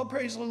done? Oh,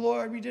 praise the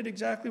Lord. We did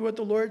exactly what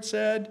the Lord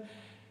said.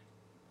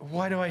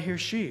 Why do I hear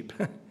sheep?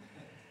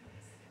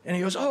 And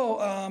he goes,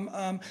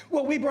 well,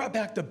 we brought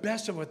back the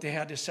best of what they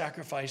had to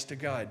sacrifice to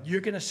God.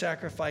 You're going to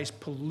sacrifice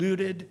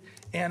polluted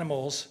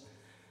animals,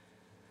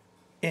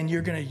 and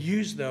you're going to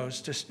use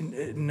those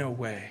to, no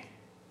way.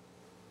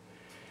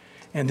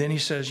 And then he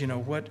says,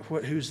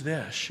 who's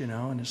this,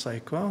 And it's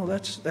like, well,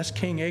 that's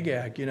King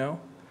Agag,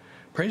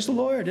 Praise the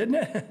Lord, isn't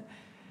it?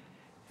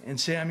 And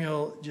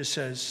Samuel just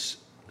says,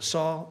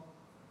 Saul,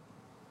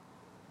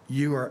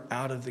 you are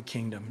out of the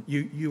kingdom.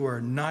 You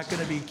are not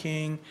going to be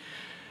king.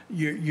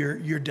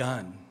 You're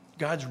done.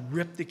 God's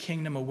ripped the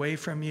kingdom away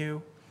from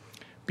you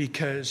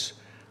because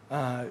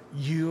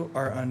you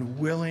are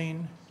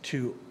unwilling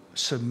to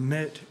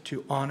submit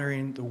to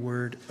honoring the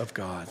word of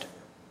God.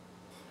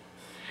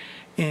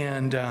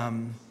 And,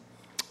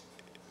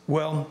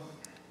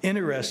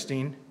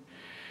 interesting.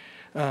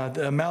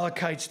 The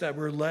Amalekites that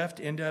were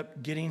left end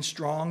up getting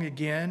strong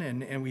again.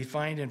 And we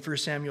find in 1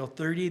 Samuel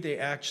 30, they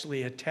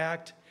actually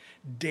attacked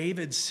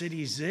David's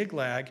city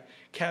Ziklag,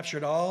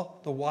 captured all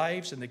the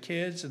wives and the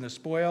kids and the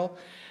spoil,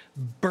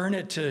 burned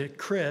it to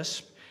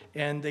crisp,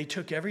 and they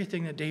took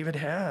everything that David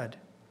had.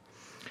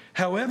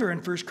 However, in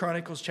 1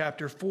 Chronicles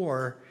chapter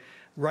 4,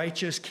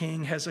 righteous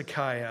King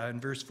Hezekiah, in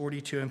verse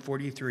 42 and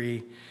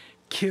 43,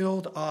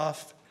 killed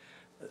off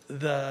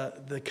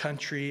the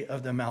country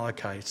of the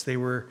Amalekites. They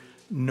were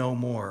no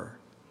more.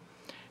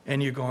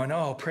 And you're going,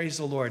 oh, praise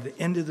the Lord, the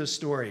end of the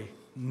story.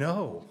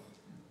 No.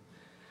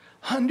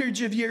 Hundreds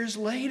of years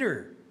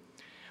later,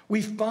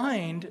 we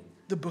find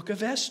the book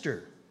of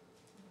Esther.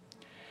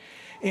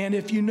 And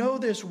if you know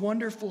this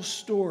wonderful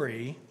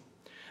story,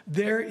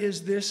 there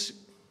is this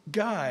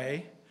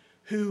guy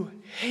who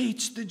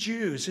hates the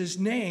Jews. His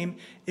name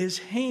is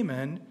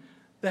Haman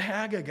the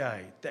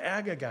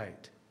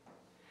Agagite.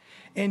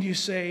 And you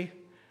say,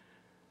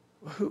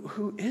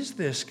 who is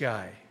this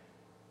guy?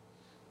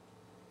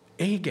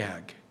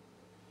 Agag,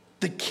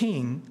 the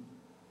king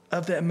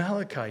of the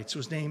Amalekites,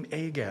 was named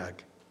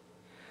Agag.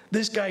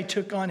 This guy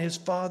took on his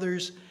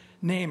father's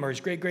name, or his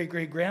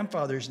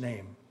great-great-great-grandfather's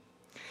name.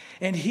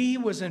 And he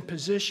was in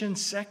position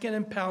second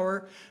in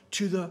power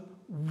to the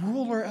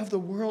ruler of the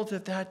world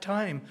at that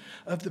time,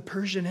 of the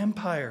Persian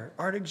Empire,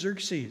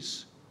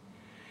 Artaxerxes.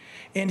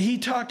 And he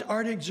talked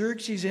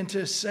Artaxerxes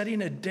into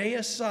setting a day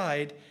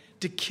aside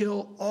to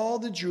kill all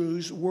the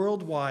Jews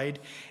worldwide.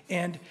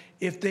 And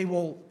if they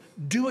will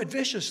do it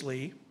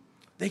viciously,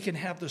 they can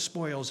have the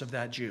spoils of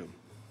that Jew.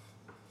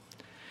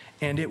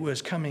 And it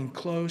was coming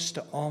close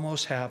to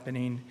almost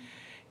happening.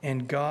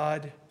 And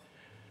God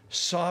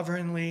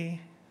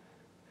sovereignly,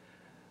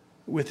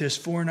 with his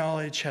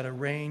foreknowledge, had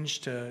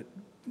arranged to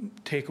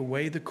take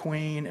away the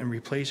queen and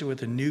replace it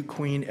with a new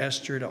queen,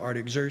 Esther, to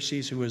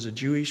Artaxerxes, who was a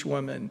Jewish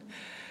woman,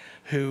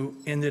 who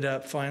ended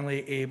up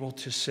finally able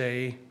to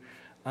say,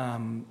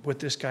 what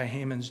this guy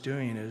Haman's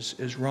doing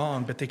is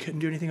wrong, but they couldn't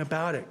do anything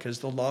about it because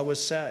the law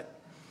was set.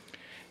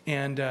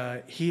 And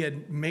he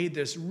had made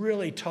this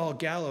really tall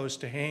gallows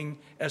to hang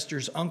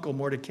Esther's uncle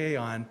Mordecai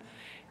on,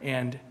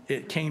 And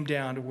it came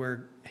down to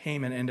where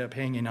Haman ended up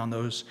hanging on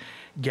those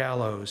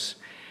gallows.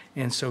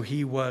 And so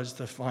he was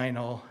the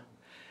final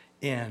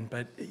end.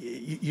 But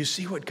you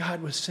see what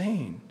God was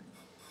saying.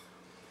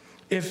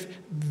 If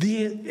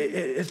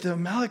the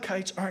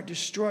Amalekites aren't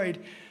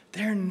destroyed,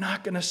 they're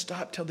not going to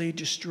stop till they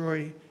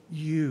destroy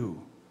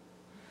you.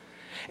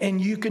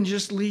 And you can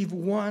just leave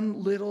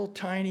one little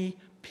tiny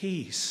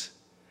piece.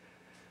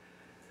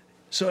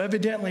 So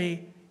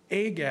evidently,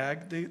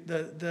 Agag,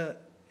 the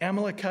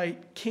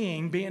Amalekite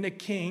king, being a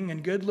king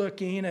and good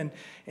looking,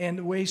 and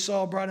the way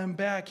Saul brought him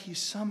back, he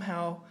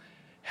somehow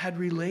had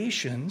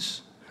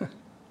relations,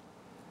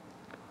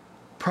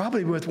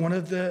 probably with one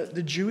of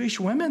the Jewish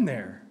women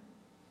there.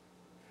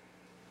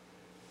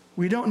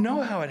 We don't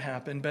know how it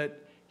happened,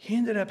 but he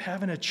ended up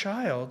having a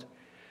child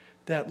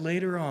that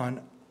later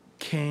on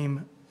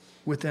came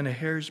within a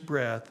hair's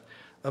breadth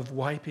of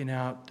wiping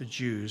out the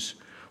Jews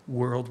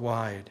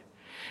worldwide.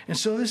 And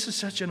so this is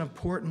such an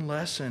important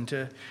lesson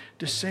to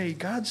say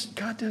God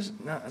does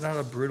not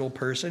a brutal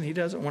person. He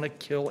doesn't want to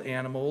kill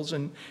animals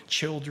and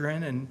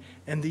children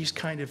and these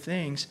kind of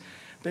things.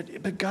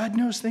 But God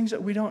knows things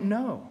that we don't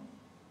know.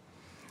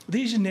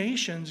 These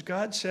nations,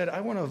 God said,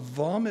 I want to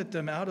vomit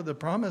them out of the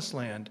promised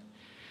land.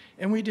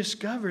 And we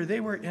discover they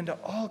were into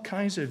all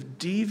kinds of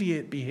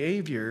deviant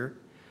behavior,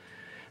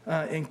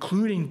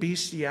 including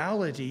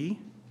bestiality,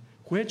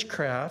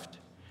 witchcraft.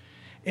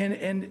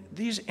 And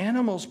these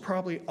animals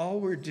probably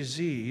all were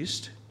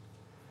diseased,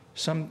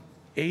 some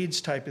AIDS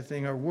type of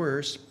thing or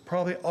worse.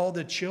 Probably all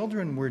the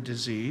children were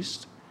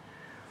diseased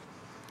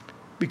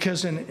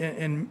because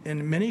in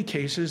many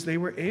cases they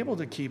were able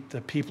to keep the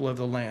people of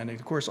the land. And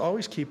of course,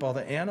 always keep all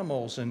the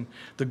animals and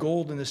the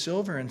gold and the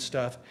silver and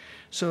stuff.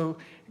 So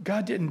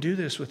God didn't do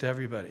this with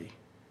everybody.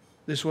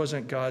 This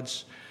wasn't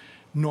God's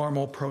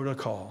normal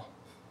protocol.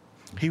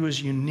 He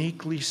was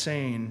uniquely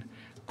saying,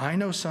 I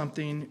know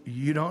something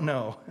you don't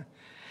know.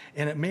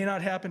 And it may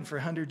not happen for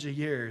hundreds of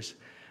years,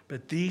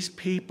 but these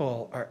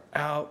people are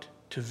out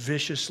to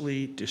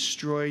viciously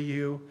destroy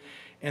you.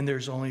 And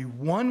there's only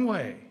one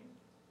way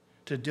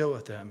to deal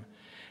with them.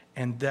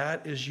 And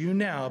that is you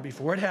now,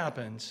 before it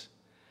happens,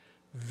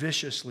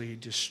 viciously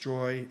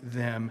destroy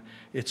them.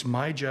 It's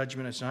my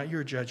judgment. It's not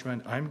your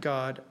judgment. I'm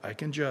God. I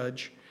can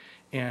judge.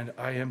 And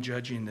I am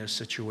judging this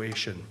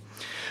situation.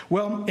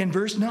 Well, in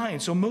verse 9,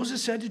 so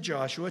Moses said to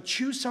Joshua,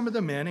 choose some of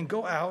the men and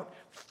go out,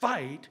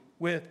 fight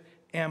with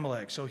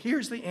Amalek. So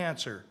here's the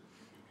answer.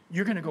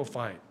 You're going to go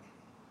fight.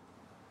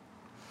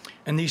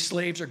 And these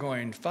slaves are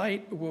going,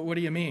 fight? What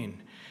do you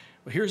mean?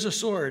 Well, here's a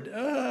sword.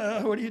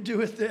 What do you do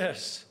with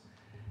this?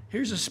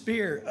 Here's a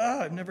spear.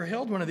 I've never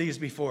held one of these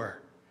before.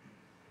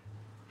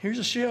 Here's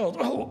a shield.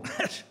 Oh,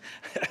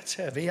 that's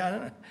heavy. I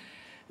don't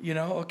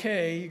know.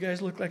 Okay, you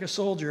guys look like a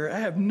soldier. I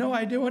have no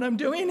idea what I'm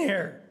doing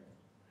here.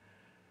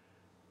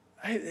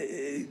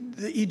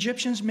 The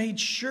Egyptians made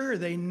sure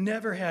they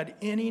never had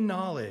any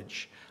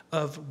knowledge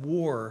of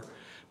war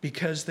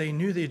because they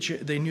knew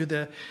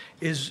the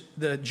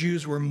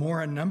Jews were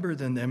more in number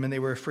than them, and they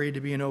were afraid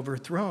of being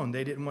overthrown.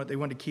 They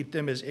wanted to keep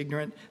them as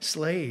ignorant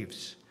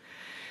slaves.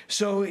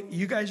 So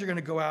you guys are going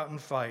to go out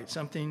and fight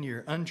something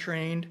you're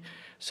untrained,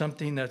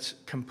 something that's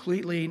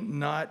completely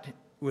not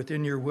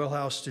within your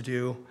wheelhouse to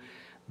do,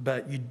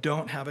 but you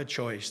don't have a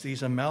choice.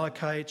 These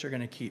Amalekites are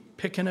going to keep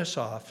picking us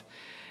off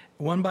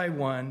one by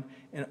one,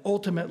 and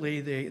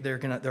ultimately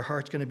their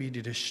heart's going to be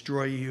to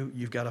destroy you.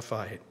 You've got to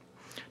fight.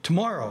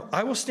 Tomorrow,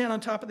 I will stand on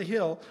top of the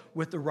hill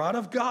with the rod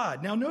of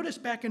God. Now notice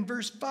back in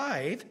verse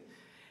 5,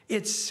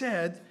 it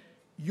said,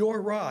 your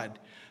rod.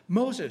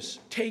 Moses,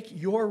 take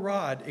your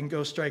rod and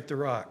go strike the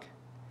rock.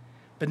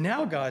 But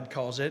now God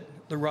calls it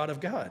the rod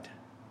of God.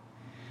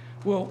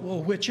 Well,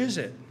 which is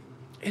it?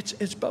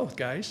 It's both,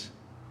 guys.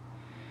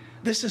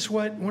 This is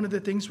one of the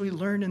things we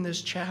learn in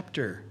this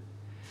chapter.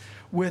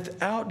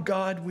 Without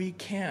God, we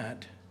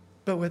can't,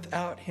 but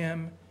without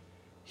him,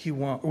 he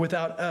won't. Or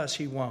without us,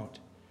 he won't.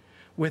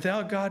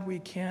 Without God, we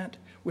can't.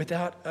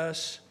 Without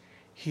us,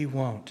 he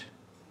won't.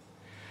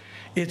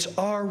 It's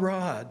our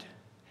rod.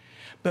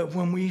 But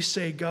when we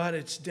say, God,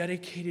 it's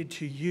dedicated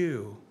to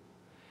you,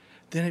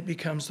 then it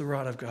becomes the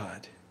rod of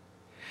God.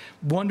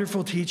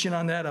 Wonderful teaching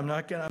on that. I'm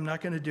not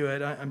going to do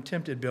it. I'm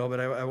tempted, Bill, but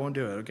I won't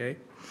do it, okay?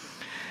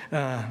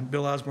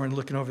 Bill Osborne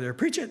looking over there.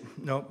 Preach it.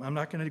 No, I'm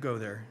not going to go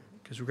there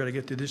because we're going to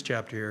get through this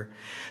chapter here.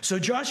 So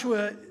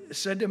Joshua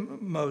said to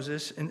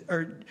Moses,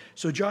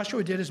 so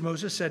Joshua did as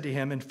Moses said to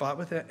him and fought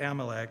with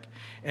Amalek.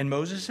 And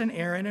Moses and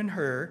Aaron and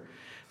Hur,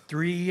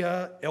 three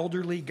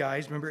elderly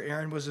guys, remember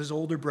Aaron was his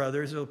older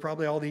brother, so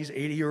probably all these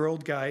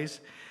 80-year-old guys,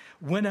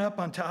 went up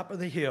on top of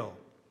the hill.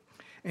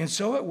 And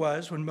so it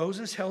was when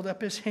Moses held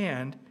up his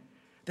hand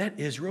that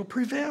Israel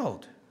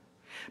prevailed.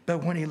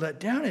 But when he let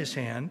down his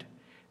hand,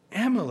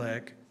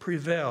 Amalek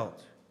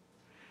prevailed.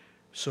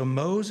 So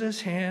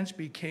Moses' hands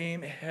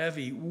became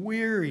heavy,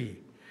 weary.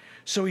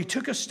 So he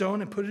took a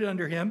stone and put it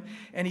under him,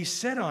 and he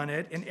sat on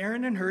it, and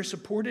Aaron and Hur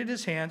supported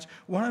his hands,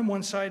 one on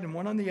one side and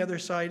one on the other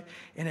side,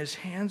 and his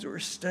hands were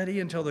steady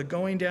until the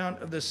going down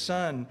of the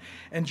sun.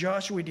 And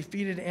Joshua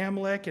defeated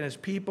Amalek and his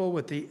people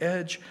with the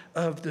edge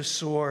of the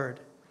sword.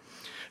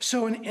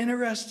 So an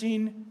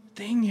interesting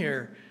thing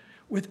here.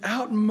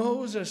 Without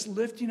Moses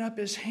lifting up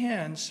his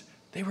hands,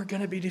 they were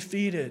going to be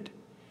defeated.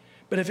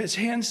 But if his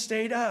hands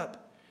stayed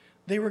up,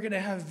 they were going to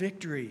have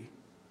victory.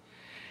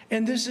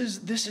 And this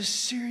is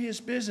serious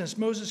business.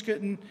 Moses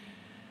couldn't,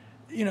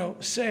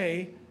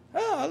 say,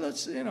 oh,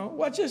 let's,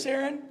 watch this,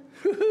 Aaron.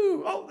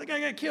 Woo-hoo. Oh, the guy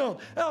got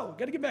killed. Oh,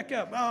 got to get back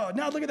up. Oh,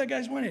 now look at that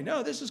guy's winning.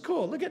 Oh, this is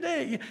cool. Look at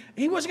that.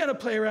 He wasn't going to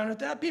play around with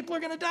that. People are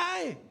going to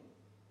die.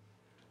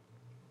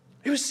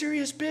 It was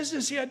serious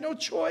business. He had no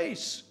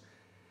choice.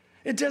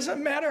 It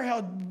doesn't matter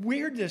how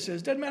weird this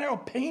is. It doesn't matter how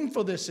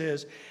painful this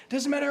is. It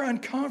doesn't matter how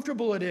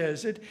uncomfortable it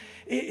is.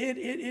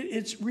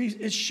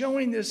 It's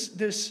showing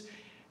this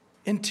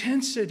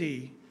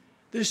intensity,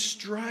 this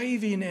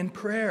striving in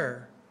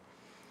prayer.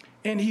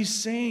 And he's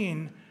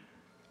saying,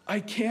 I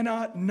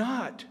cannot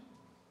not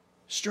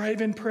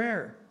strive in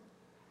prayer.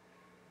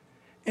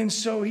 And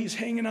so he's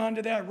hanging on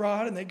to that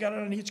rod, and they got it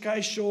on each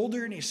guy's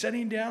shoulder, and he's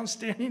sitting down,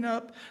 standing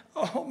up.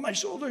 Oh, my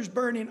shoulder's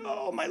burning.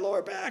 Oh, my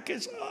lower back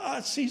is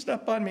seized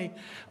up on me.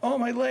 Oh,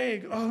 my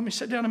leg. Oh, let me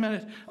sit down a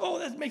minute. Oh,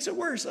 that makes it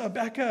worse.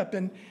 Back up.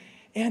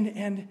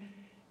 And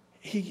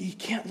he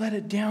can't let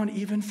it down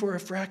even for a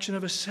fraction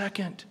of a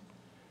second,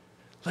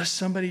 lest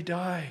somebody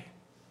die.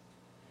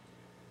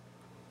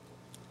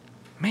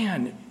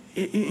 Man,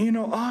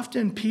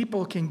 often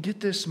people can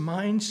get this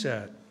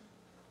mindset.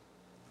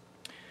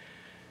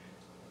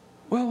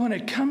 Well, when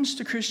it comes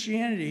to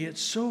Christianity,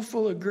 it's so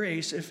full of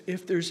grace.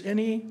 If there's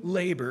any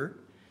labor,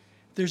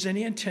 if there's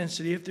any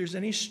intensity, if there's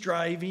any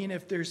striving,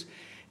 if there's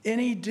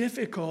any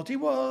difficulty,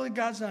 well,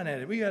 God's not in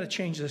it. We got to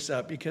change this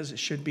up because it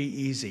should be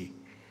easy.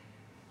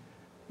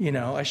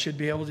 I should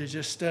be able to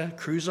just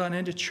cruise on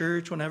into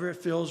church whenever it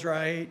feels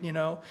right,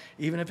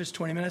 even if it's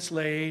 20 minutes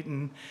late,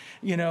 and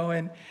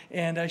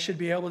I should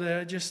be able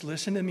to just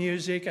listen to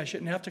music. I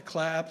shouldn't have to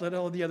clap, let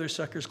all the other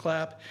suckers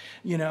clap,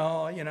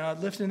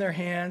 lifting their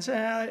hands.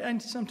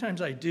 And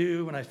sometimes I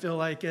do when I feel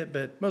like it,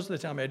 but most of the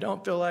time I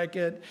don't feel like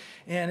it,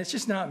 and it's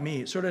just not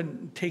me. It sort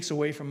of takes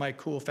away from my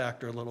cool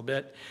factor a little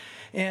bit,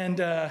 and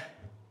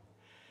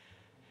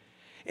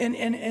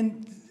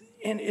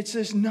it's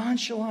this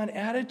nonchalant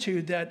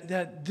attitude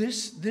that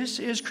this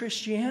is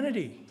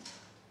Christianity.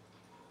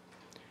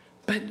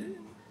 But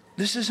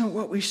this isn't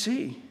what we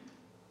see,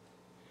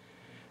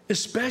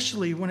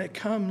 especially when it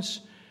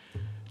comes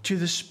to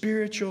the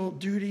spiritual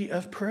duty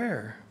of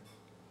prayer.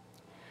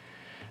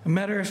 A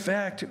matter of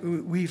fact,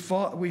 we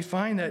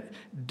find that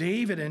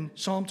David in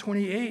Psalm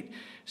 28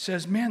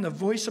 says, man, the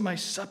voice of my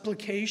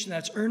supplication,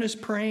 that's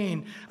earnest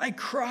praying. I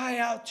cry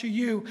out to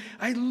you.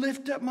 I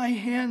lift up my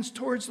hands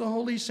towards the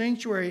holy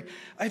sanctuary.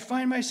 I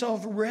find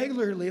myself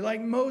regularly,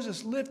 like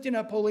Moses, lifting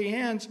up holy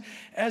hands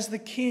as the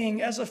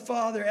king, as a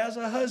father, as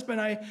a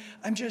husband.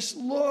 I'm just,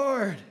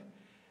 Lord,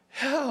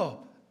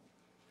 help.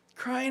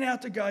 Crying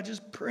out to God,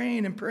 just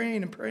praying and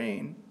praying and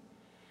praying.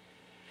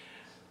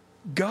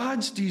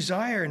 God's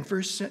desire in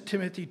 1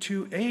 Timothy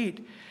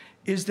 2:8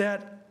 is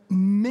that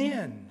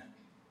men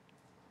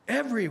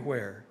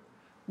everywhere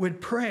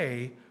would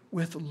pray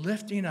with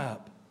lifting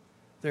up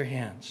their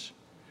hands.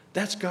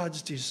 That's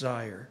God's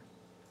desire.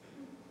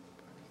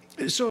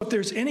 So if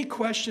there's any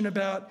question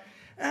about,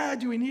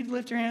 do we need to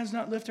lift our hands,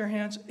 not lift our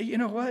hands? You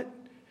know what?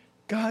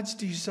 God's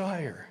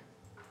desire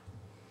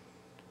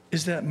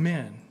is that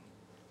men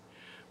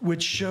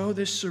would show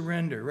this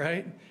surrender,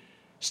 right?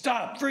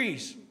 Stop,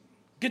 freeze,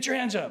 get your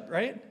hands up,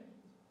 right?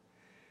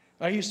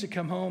 I used to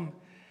come home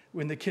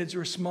when the kids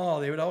were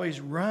small. They would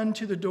always run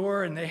to the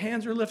door and their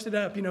hands were lifted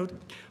up,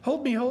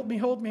 hold me, hold me,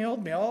 hold me,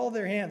 hold me. All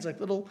their hands like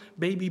little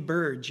baby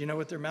birds,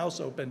 with their mouths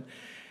open.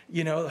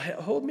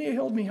 Hold me,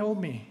 hold me,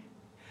 hold me.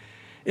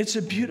 It's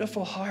a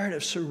beautiful heart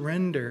of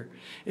surrender.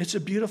 It's a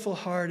beautiful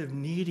heart of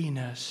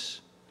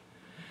neediness.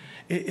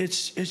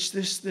 It's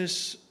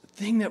this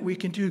thing that we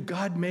can do.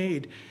 God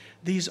made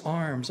these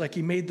arms, like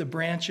he made the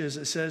branches.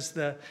 It says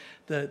the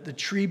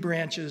tree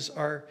branches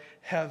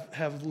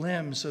have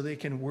limbs so they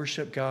can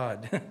worship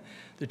God.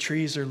 The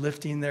trees are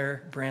lifting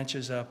their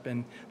branches up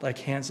and like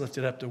hands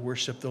lifted up to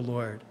worship the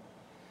Lord.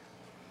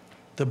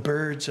 The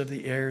birds of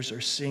the airs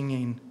are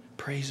singing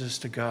praises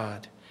to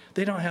God.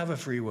 They don't have a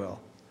free will.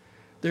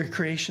 They're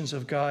creations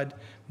of God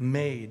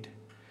made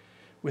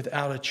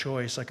without a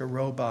choice, like a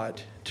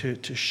robot,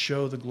 to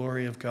show the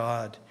glory of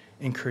God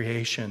in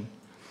creation.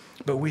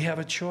 But we have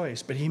a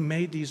choice. But he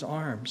made these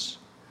arms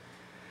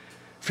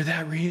for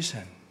that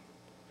reason,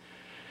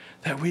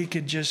 that we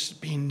could just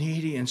be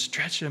needy and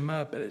stretch them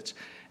up. But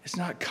it's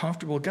not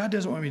comfortable. God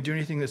doesn't want me to do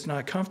anything that's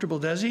not comfortable,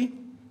 does he?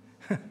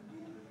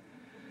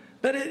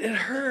 But it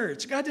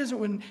hurts. God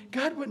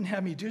wouldn't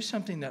have me do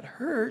something that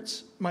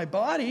hurts my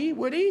body,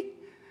 would he?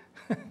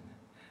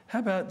 How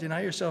about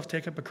deny yourself,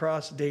 take up a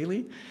cross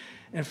daily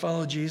and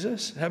follow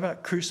Jesus? How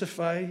about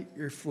crucify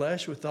your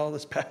flesh with all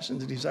its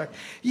passions and desires?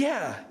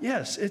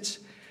 Yes,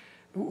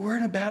 we're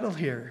in a battle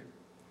here.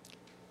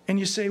 And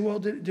you say, well,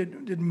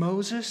 did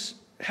Moses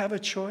have a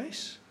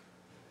choice?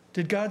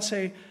 Did God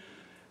say,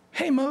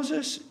 hey,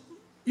 Moses,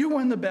 you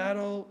won the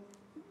battle,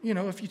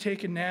 if you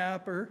take a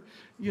nap or,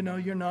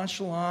 you're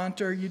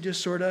nonchalant or you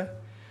just sort of,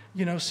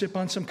 sip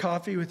on some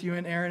coffee with you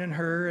and Aaron and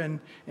her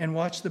and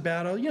watch the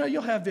battle.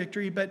 You'll have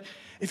victory. But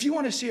if you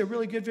want to see a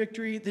really good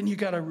victory, then you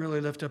got to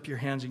really lift up your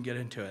hands and get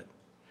into it.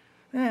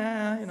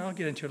 I'll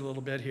get into it a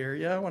little bit here.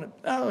 Yeah, I want to.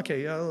 Oh,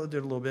 okay, yeah, I'll do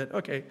it a little bit.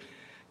 Okay,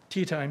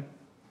 tea time.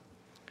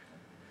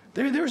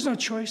 There was no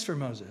choice for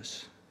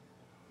Moses.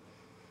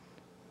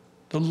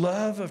 The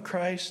love of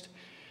Christ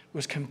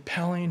was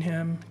compelling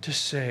him to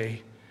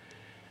say,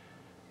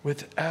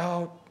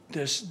 without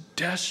this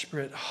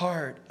desperate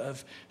heart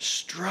of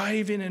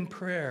striving in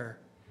prayer,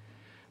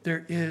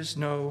 there is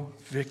no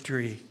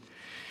victory.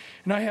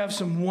 And I have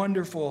some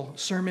wonderful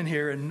sermon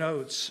here and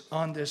notes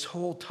on this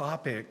whole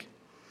topic.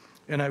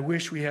 And I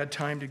wish we had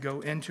time to go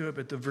into it,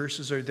 but the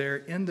verses are there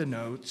in the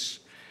notes.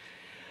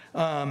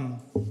 But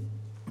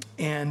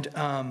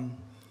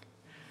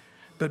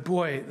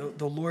boy,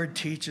 the Lord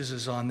teaches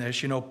us on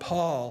this.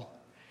 Paul,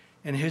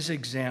 in his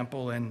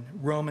example in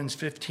Romans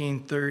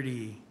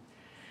 15:30,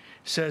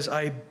 says,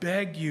 I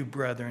beg you,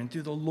 brethren,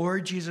 through the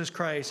Lord Jesus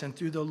Christ and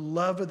through the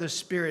love of the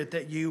Spirit,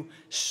 that you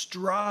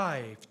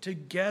strive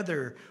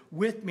together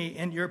with me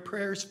in your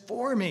prayers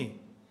for me.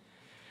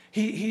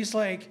 He's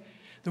like,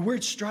 the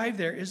word strive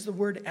there is the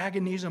word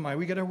agonizomai.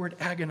 We get our word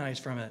agonize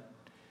from it.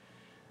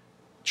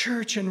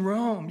 Church in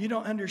Rome, you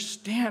don't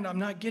understand. I'm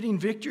not getting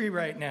victory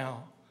right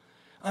now.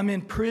 I'm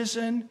in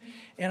prison,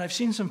 and I've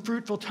seen some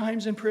fruitful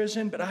times in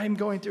prison, but I'm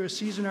going through a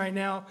season right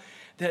now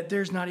that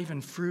there's not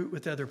even fruit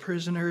with other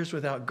prisoners,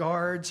 without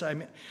guards.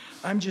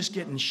 I'm just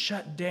getting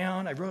shut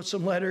down. I wrote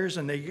some letters,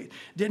 and they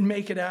didn't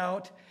make it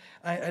out.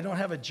 I don't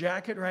have a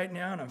jacket right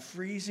now, and I'm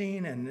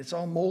freezing, and it's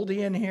all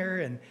moldy in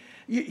here. And,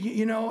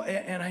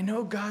 and I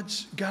know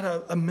God's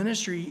got a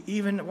ministry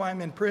even while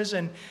I'm in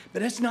prison,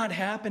 but it's not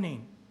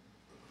happening.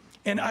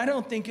 And I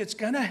don't think it's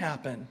going to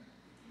happen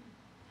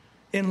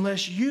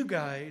unless you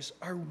guys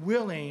are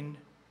willing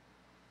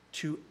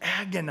to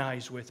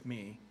agonize with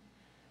me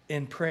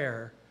in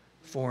prayer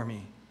for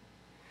me.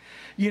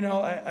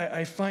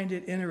 I find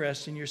it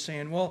interesting. You're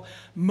saying, well,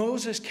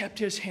 Moses kept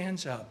his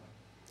hands up.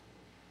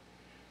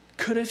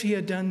 Could have he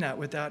had done that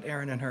without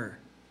Aaron and Hur?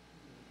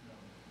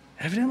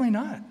 Evidently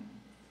not.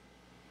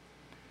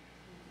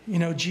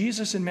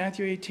 Jesus in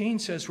Matthew 18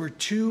 says, where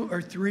 2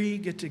 or 3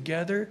 get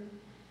together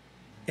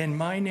in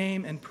my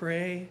name and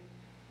pray,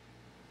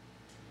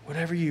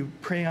 whatever you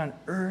pray on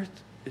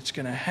earth, it's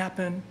going to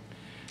happen.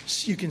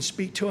 You can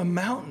speak to a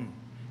mountain.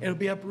 It'll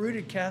be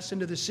uprooted, cast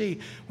into the sea.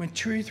 When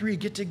 2 or 3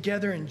 get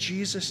together in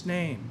Jesus'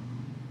 name,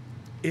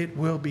 it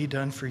will be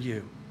done for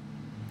you.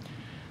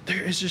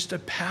 There is just a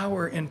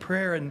power in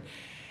prayer.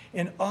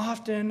 And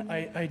often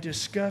I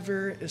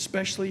discover,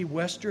 especially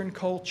Western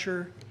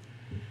culture,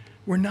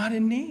 we're not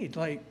in need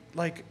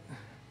like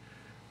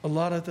a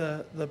lot of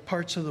the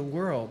parts of the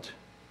world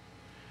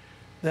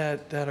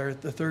that are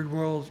the third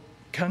world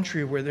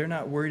country, where they're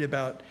not worried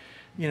about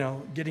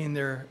getting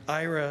their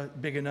IRA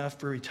big enough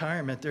for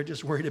retirement. They're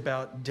just worried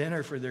about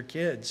dinner for their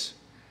kids.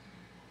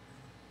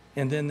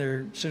 And then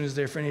as soon as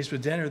they're finished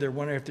with dinner, they're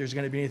wondering if there's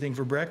going to be anything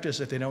for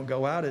breakfast if they don't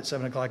go out at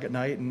 7 o'clock at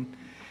night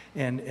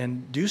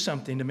and do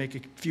something to make a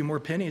few more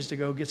pennies to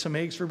go get some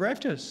eggs for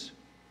breakfast.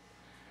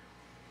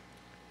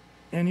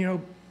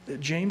 And,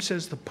 James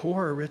says the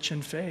poor are rich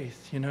in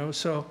faith,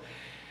 So,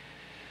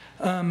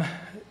 and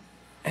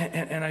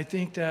I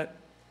think that,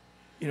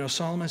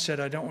 Solomon said,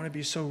 I don't want to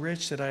be so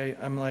rich that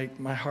I'm like,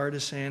 my heart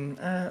is saying,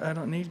 I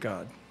don't need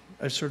God.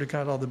 I've sort of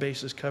got all the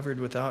bases covered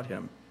without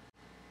him.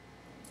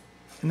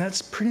 And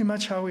that's pretty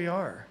much how we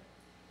are.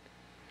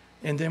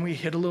 And then we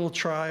hit a little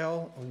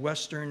trial, a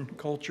Western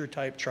culture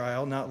type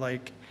trial, not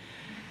like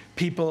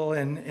people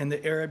in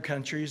the Arab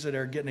countries that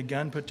are getting a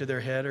gun put to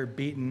their head or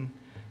beaten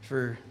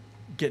for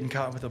getting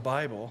caught with a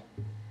Bible.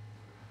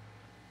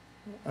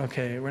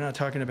 Okay, we're not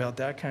talking about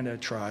that kind of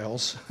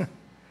trials.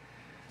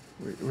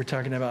 We're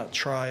talking about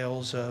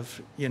trials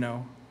of, I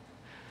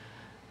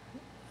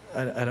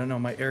don't know,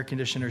 my air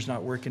conditioner's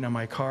not working on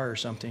my car or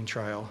something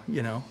trial,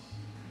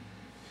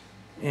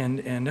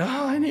 And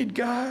I need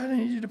God. I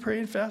need you to pray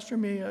and fast for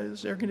me.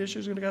 This air conditioner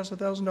is going to cost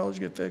 $1,000 to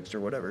get fixed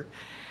or whatever.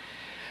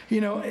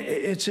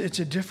 It's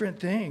a different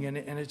thing, and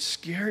it's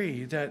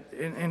scary that,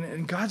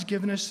 and God's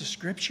given us the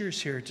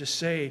scriptures here to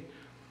say,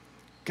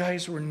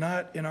 guys, we're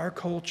not in our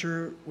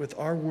culture, with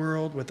our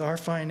world, with our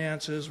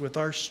finances, with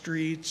our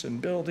streets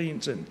and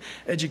buildings and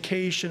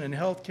education and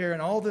healthcare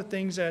and all the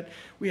things that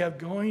we have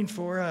going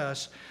for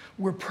us.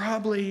 We're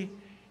probably,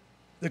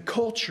 the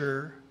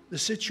culture, the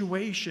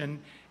situation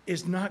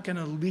is not going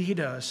to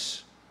lead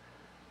us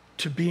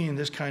to being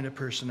this kind of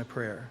person of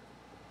prayer.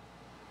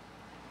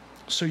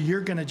 So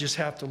you're going to just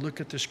have to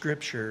look at the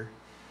scripture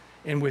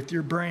and with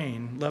your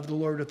brain, love the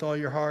Lord with all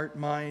your heart,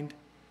 mind,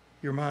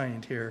 your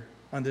mind here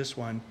on this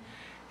one,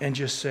 and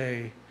just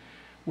say,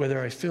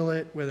 whether I feel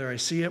it, whether I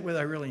see it, whether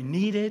I really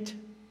need it,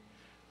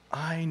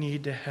 I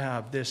need to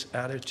have this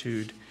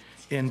attitude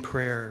in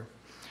prayer.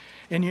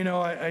 And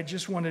I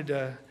just wanted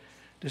to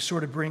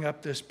sort of bring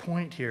up this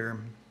point here.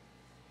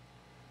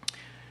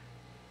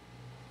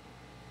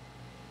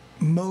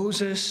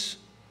 Moses,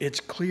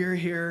 it's clear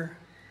here,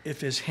 if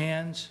his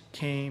hands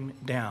came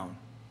down,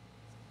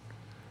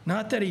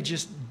 Not that he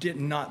just did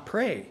not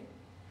pray,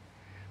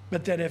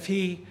 but that if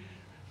he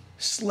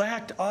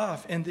slacked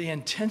off in the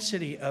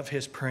intensity of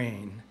his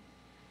praying,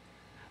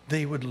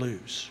 they would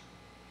lose.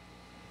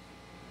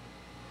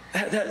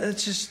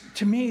 That's just,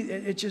 to me,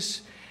 it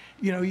just,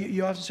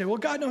 you often say, well,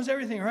 God knows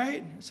everything,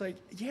 right? It's like,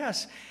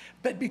 yes,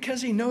 but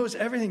because he knows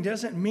everything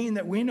doesn't mean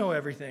that we know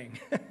everything.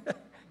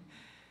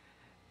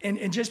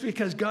 And just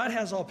because God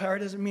has all power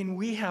doesn't mean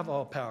we have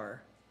all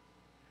power.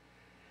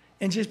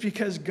 And just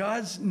because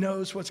God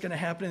knows what's going to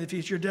happen in the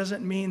future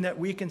doesn't mean that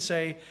we can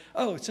say,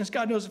 oh, since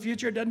God knows the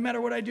future, it doesn't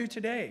matter what I do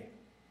today.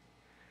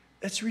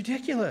 It's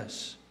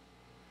ridiculous.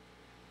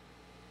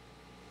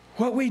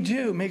 What we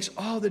do makes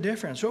all the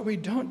difference. What we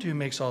don't do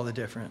makes all the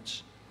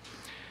difference.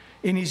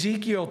 In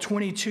Ezekiel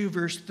 22,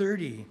 verse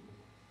 30,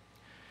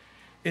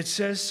 it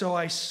says, so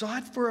I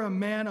sought for a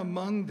man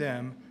among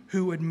them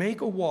who would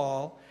make a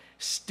wall,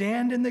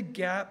 stand in the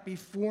gap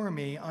before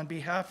me on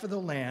behalf of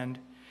the land,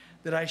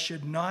 that I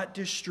should not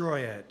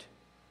destroy it.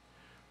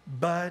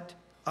 But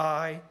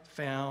I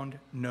found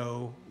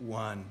no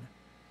one.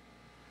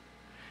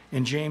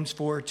 In James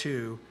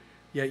 4:2,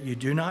 yet you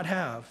do not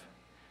have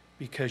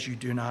because you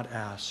do not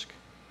ask.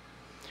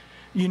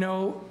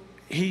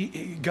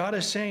 God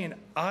is saying,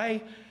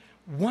 I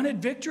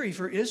wanted victory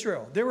for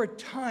Israel. There were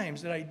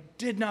times that I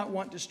did not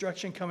want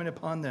destruction coming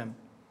upon them.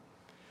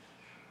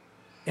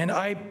 And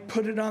I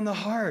put it on the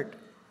heart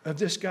of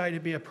this guy to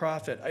be a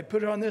prophet. I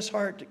put it on this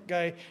heart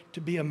guy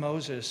to be a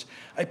Moses.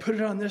 I put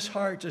it on this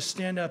heart to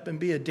stand up and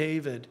be a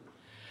David.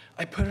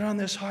 I put it on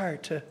this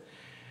heart to,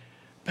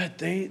 but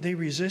they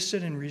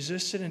resisted and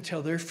resisted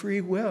until their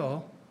free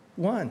will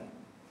won.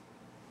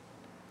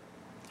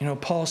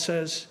 Paul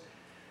says,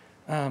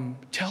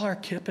 tell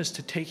Archippus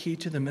to take heed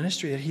to the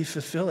ministry, that he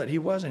fulfill it. He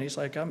wasn't. He's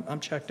like, I'm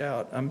checked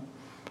out.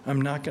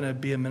 I'm not going to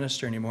be a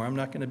minister anymore. I'm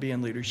not going to be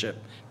in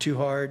leadership. Too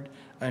hard.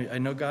 I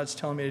know God's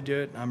telling me to do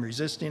it. I'm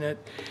resisting it.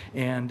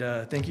 And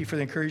thank you for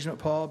the encouragement,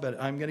 Paul, but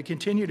I'm going to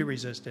continue to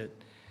resist it.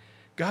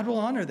 God will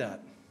honor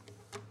that.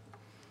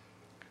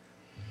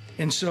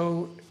 And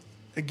so,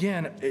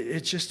 again,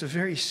 it's just a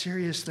very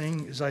serious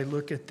thing as I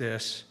look at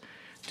this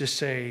to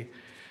say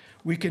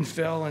we can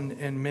fail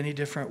in many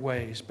different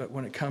ways, but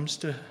when it comes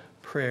to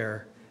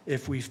prayer,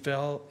 if we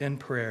fail in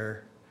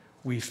prayer,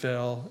 we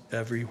fail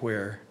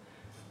everywhere,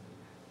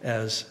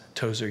 as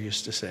Tozer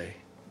used to say.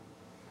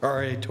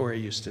 R.A. Torrey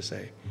used to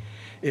say,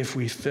 if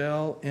we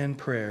fail in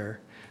prayer,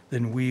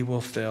 then we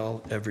will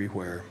fail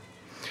everywhere.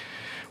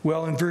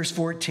 Well, in verse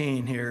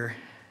 14 here,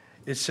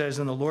 it says,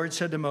 and the Lord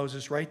said to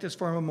Moses, write this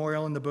for a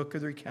memorial in the book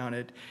of the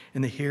recounted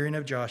in the hearing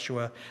of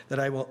Joshua, that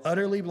I will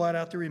utterly blot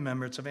out the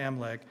remembrance of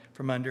Amalek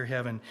from under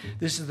heaven.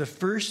 This is the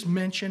first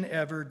mention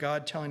ever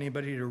God telling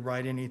anybody to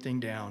write anything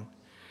down.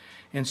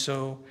 And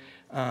so,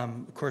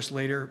 of course,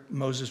 later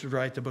Moses would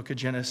write the book of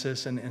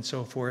Genesis and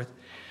so forth.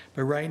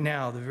 But right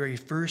now, the very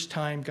first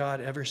time God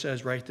ever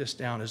says, write this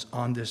down, is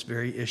on this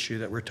very issue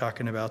that we're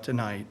talking about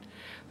tonight,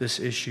 this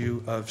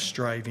issue of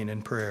striving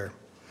in prayer.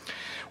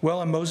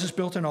 Well, and Moses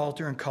built an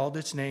altar and called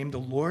its name, the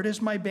Lord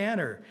is my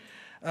banner,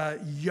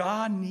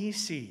 Yah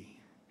Nisi.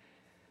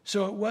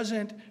 So it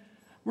wasn't,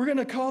 we're going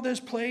to call this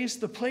place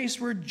the place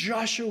where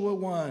Joshua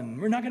won.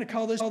 We're not going to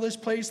call this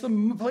place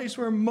the place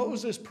where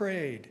Moses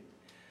prayed.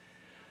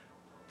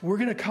 We're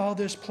going to call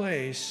this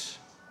place,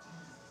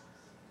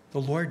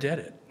 the Lord did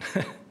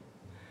it.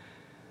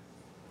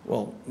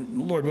 Well,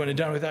 the Lord wouldn't have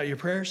done it without your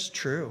prayers.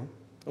 True.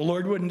 The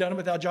Lord wouldn't have done it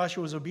without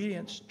Joshua's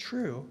obedience.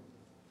 True.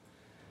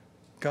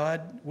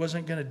 God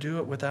wasn't going to do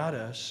it without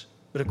us.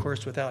 But of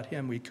course, without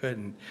him, we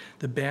couldn't.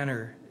 The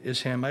banner is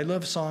him. I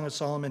love Song of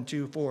Solomon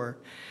 2:4.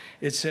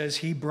 It says,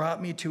 he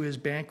brought me to his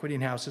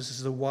banqueting house. This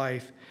is the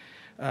wife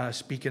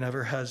speaking of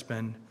her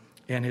husband.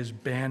 And his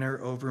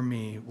banner over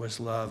me was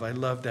love. I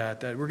love that.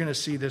 That we're going to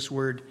see this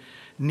word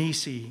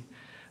Nisi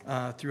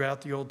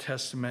throughout the Old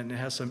Testament. And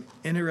it has some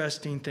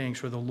interesting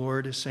things where the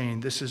Lord is saying,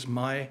 this is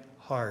my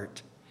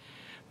heart.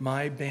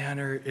 My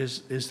banner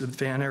is the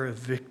banner of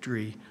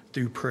victory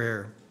through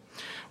prayer.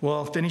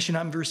 Well, finishing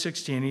up in verse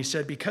 16, he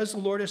said, because the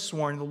Lord has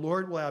sworn, the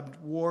Lord will have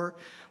war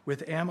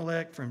with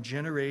Amalek from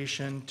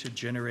generation to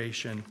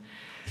generation.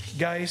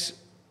 Guys,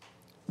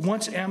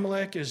 once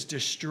Amalek is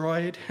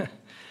destroyed,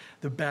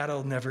 the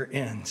battle never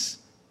ends.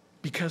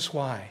 Because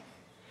why?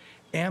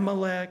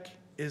 Amalek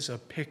is a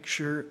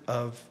picture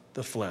of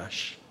the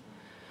flesh.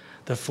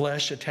 The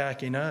flesh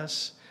attacking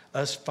us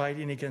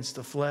fighting against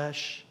the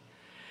flesh.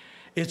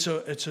 It's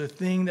a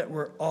thing that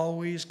we're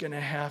always going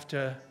to have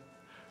to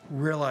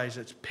realize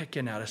it's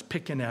picking at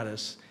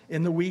us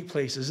in the weak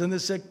places, in the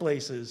sick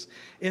places,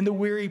 in the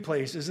weary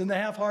places, in the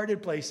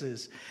half-hearted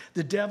places.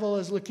 The devil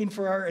is looking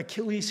for our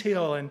Achilles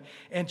heel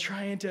and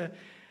trying to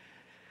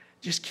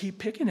just keep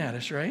picking at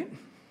us, right?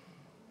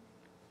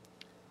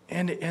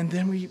 And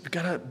then we've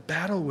got to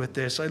battle with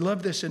this. I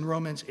love this in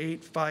Romans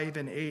 8, 5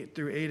 and 8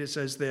 through 8. It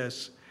says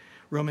this,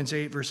 Romans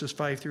 8, verses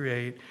 5 through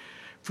 8.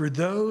 For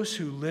those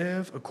who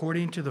live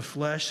according to the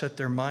flesh set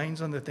their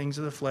minds on the things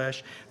of the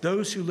flesh.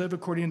 Those who live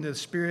according to the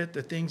Spirit,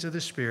 the things of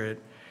the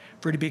Spirit.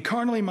 For to be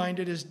carnally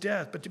minded is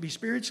death, but to be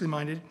spiritually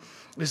minded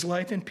is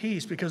life and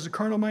peace, because the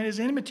carnal mind is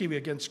enmity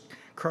against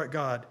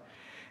God.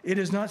 It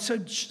is not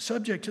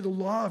subject to the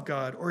law of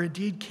God, or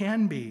indeed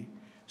can be.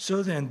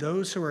 So then,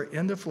 those who are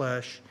in the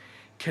flesh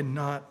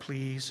cannot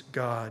please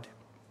God.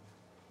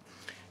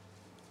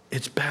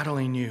 It's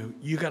battling you.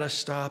 You got to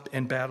stop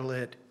and battle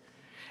it.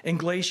 In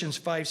Galatians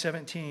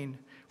 5:17,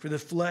 for the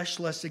flesh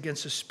lusts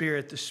against the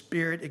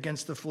spirit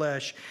against the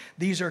flesh.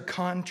 These are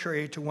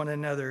contrary to one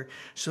another,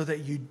 so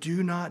that you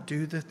do not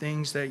do the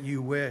things that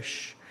you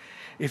wish.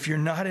 If you're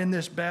not in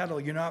this battle,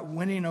 you're not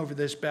winning over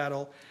this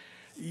battle,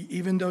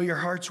 even though your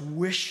heart's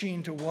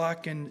wishing to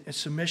walk in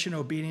submission,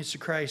 obedience to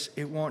Christ,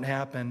 it won't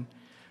happen.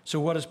 So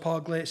what does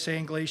Paul say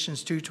in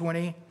Galatians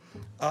 2:20?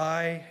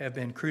 I have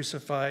been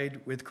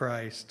crucified with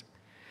Christ.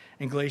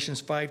 In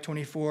Galatians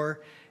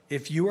 5:24,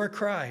 if you are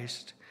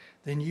Christ,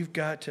 then you've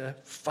got to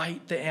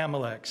fight the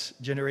Amaleks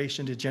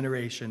generation to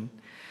generation.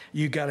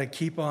 You've got to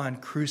keep on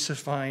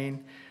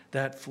crucifying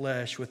that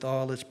flesh with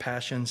all its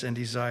passions and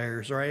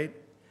desires, right?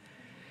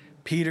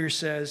 Peter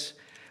says,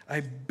 I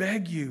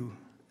beg you,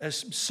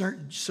 as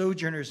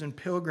sojourners and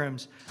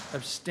pilgrims,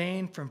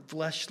 abstain from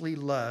fleshly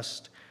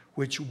lust,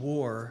 which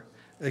war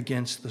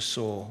against the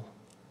soul.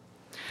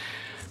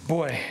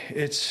 Boy,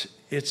 it's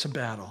a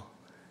battle,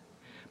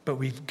 but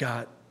we've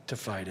got to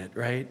fight it,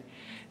 right?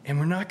 And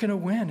we're not going to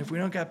win if we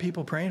don't got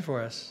people praying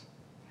for us.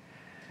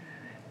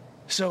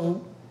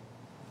 So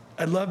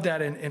I love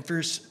that in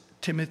 1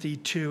 Timothy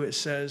 2, it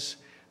says,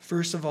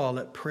 first of all,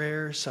 that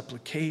prayers,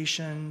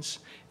 supplications,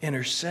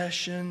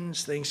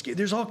 intercessions, thanksgiving,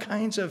 there's all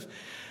kinds of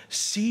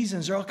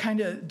seasons. There are all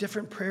kinds of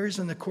different prayers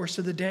in the course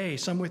of the day,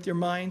 some with your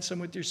mind, some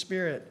with your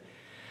spirit.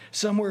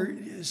 Some where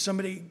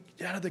somebody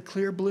out of the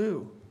clear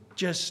blue,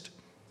 just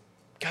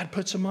God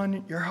puts them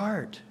on your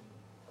heart.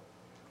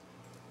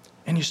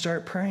 And you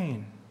start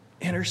praying,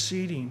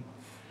 interceding.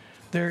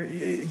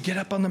 Get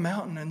up on the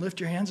mountain and lift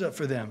your hands up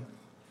for them.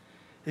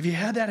 Have you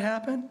had that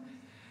happen?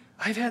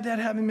 I've had that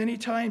happen many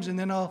times, and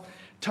then I'll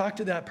talk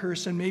to that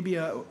person maybe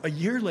a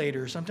year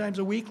later, sometimes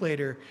a week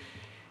later,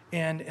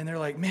 and they're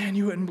like, man,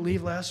 you wouldn't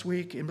believe last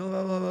week, and blah,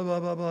 blah, blah, blah, blah,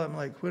 blah, blah. I'm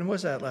like, when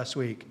was that last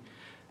week?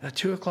 At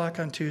 2 o'clock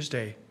on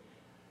Tuesday.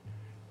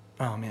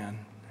 Oh,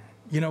 man.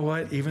 You know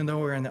what? Even though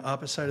we're on the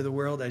opposite side of the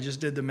world, I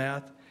just did the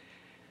math.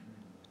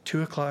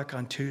 2 o'clock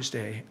on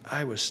Tuesday,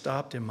 I was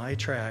stopped in my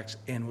tracks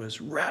and was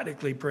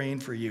radically praying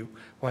for you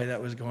while that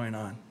was going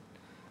on.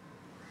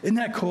 Isn't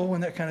that cool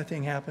when that kind of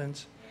thing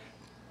happens?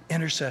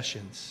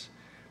 Intercessions,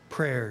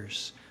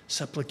 prayers,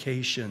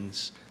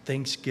 supplications,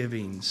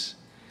 thanksgivings,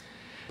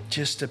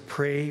 just to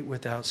pray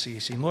without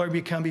ceasing. Lord,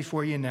 we come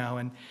before you now,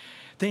 and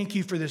thank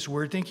you for this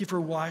word. Thank you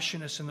for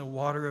washing us in the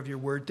water of your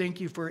word.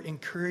 Thank you for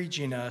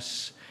encouraging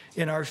us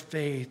in our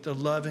faith, the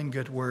love and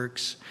good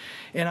works.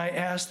 And I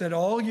ask that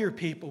all your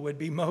people would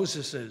be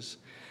Moses's.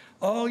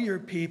 All your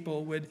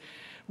people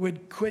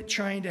would quit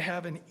trying to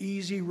have an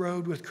easy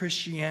road with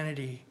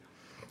Christianity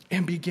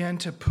and begin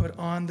to put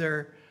on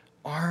their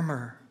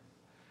armor.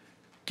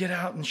 Get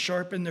out and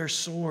sharpen their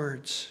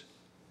swords.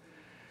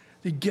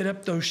 To get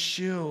up those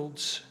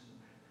shields.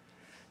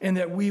 And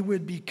that we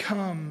would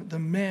become the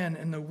men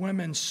and the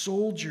women,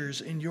 soldiers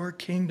in your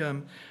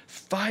kingdom,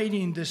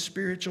 fighting this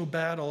spiritual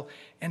battle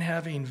and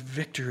having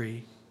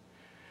victory.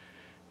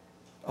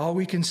 All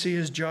we can see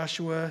is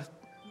Joshua.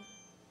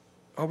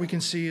 All we can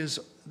see is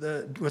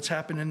what's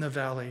happened in the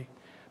valley.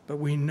 But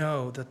we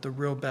know that the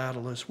real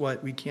battle is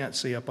what we can't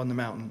see up on the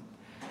mountain.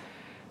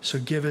 So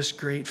give us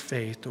great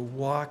faith to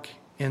walk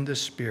in the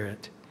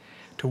Spirit,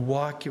 to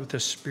walk with a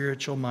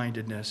spiritual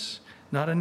mindedness, not a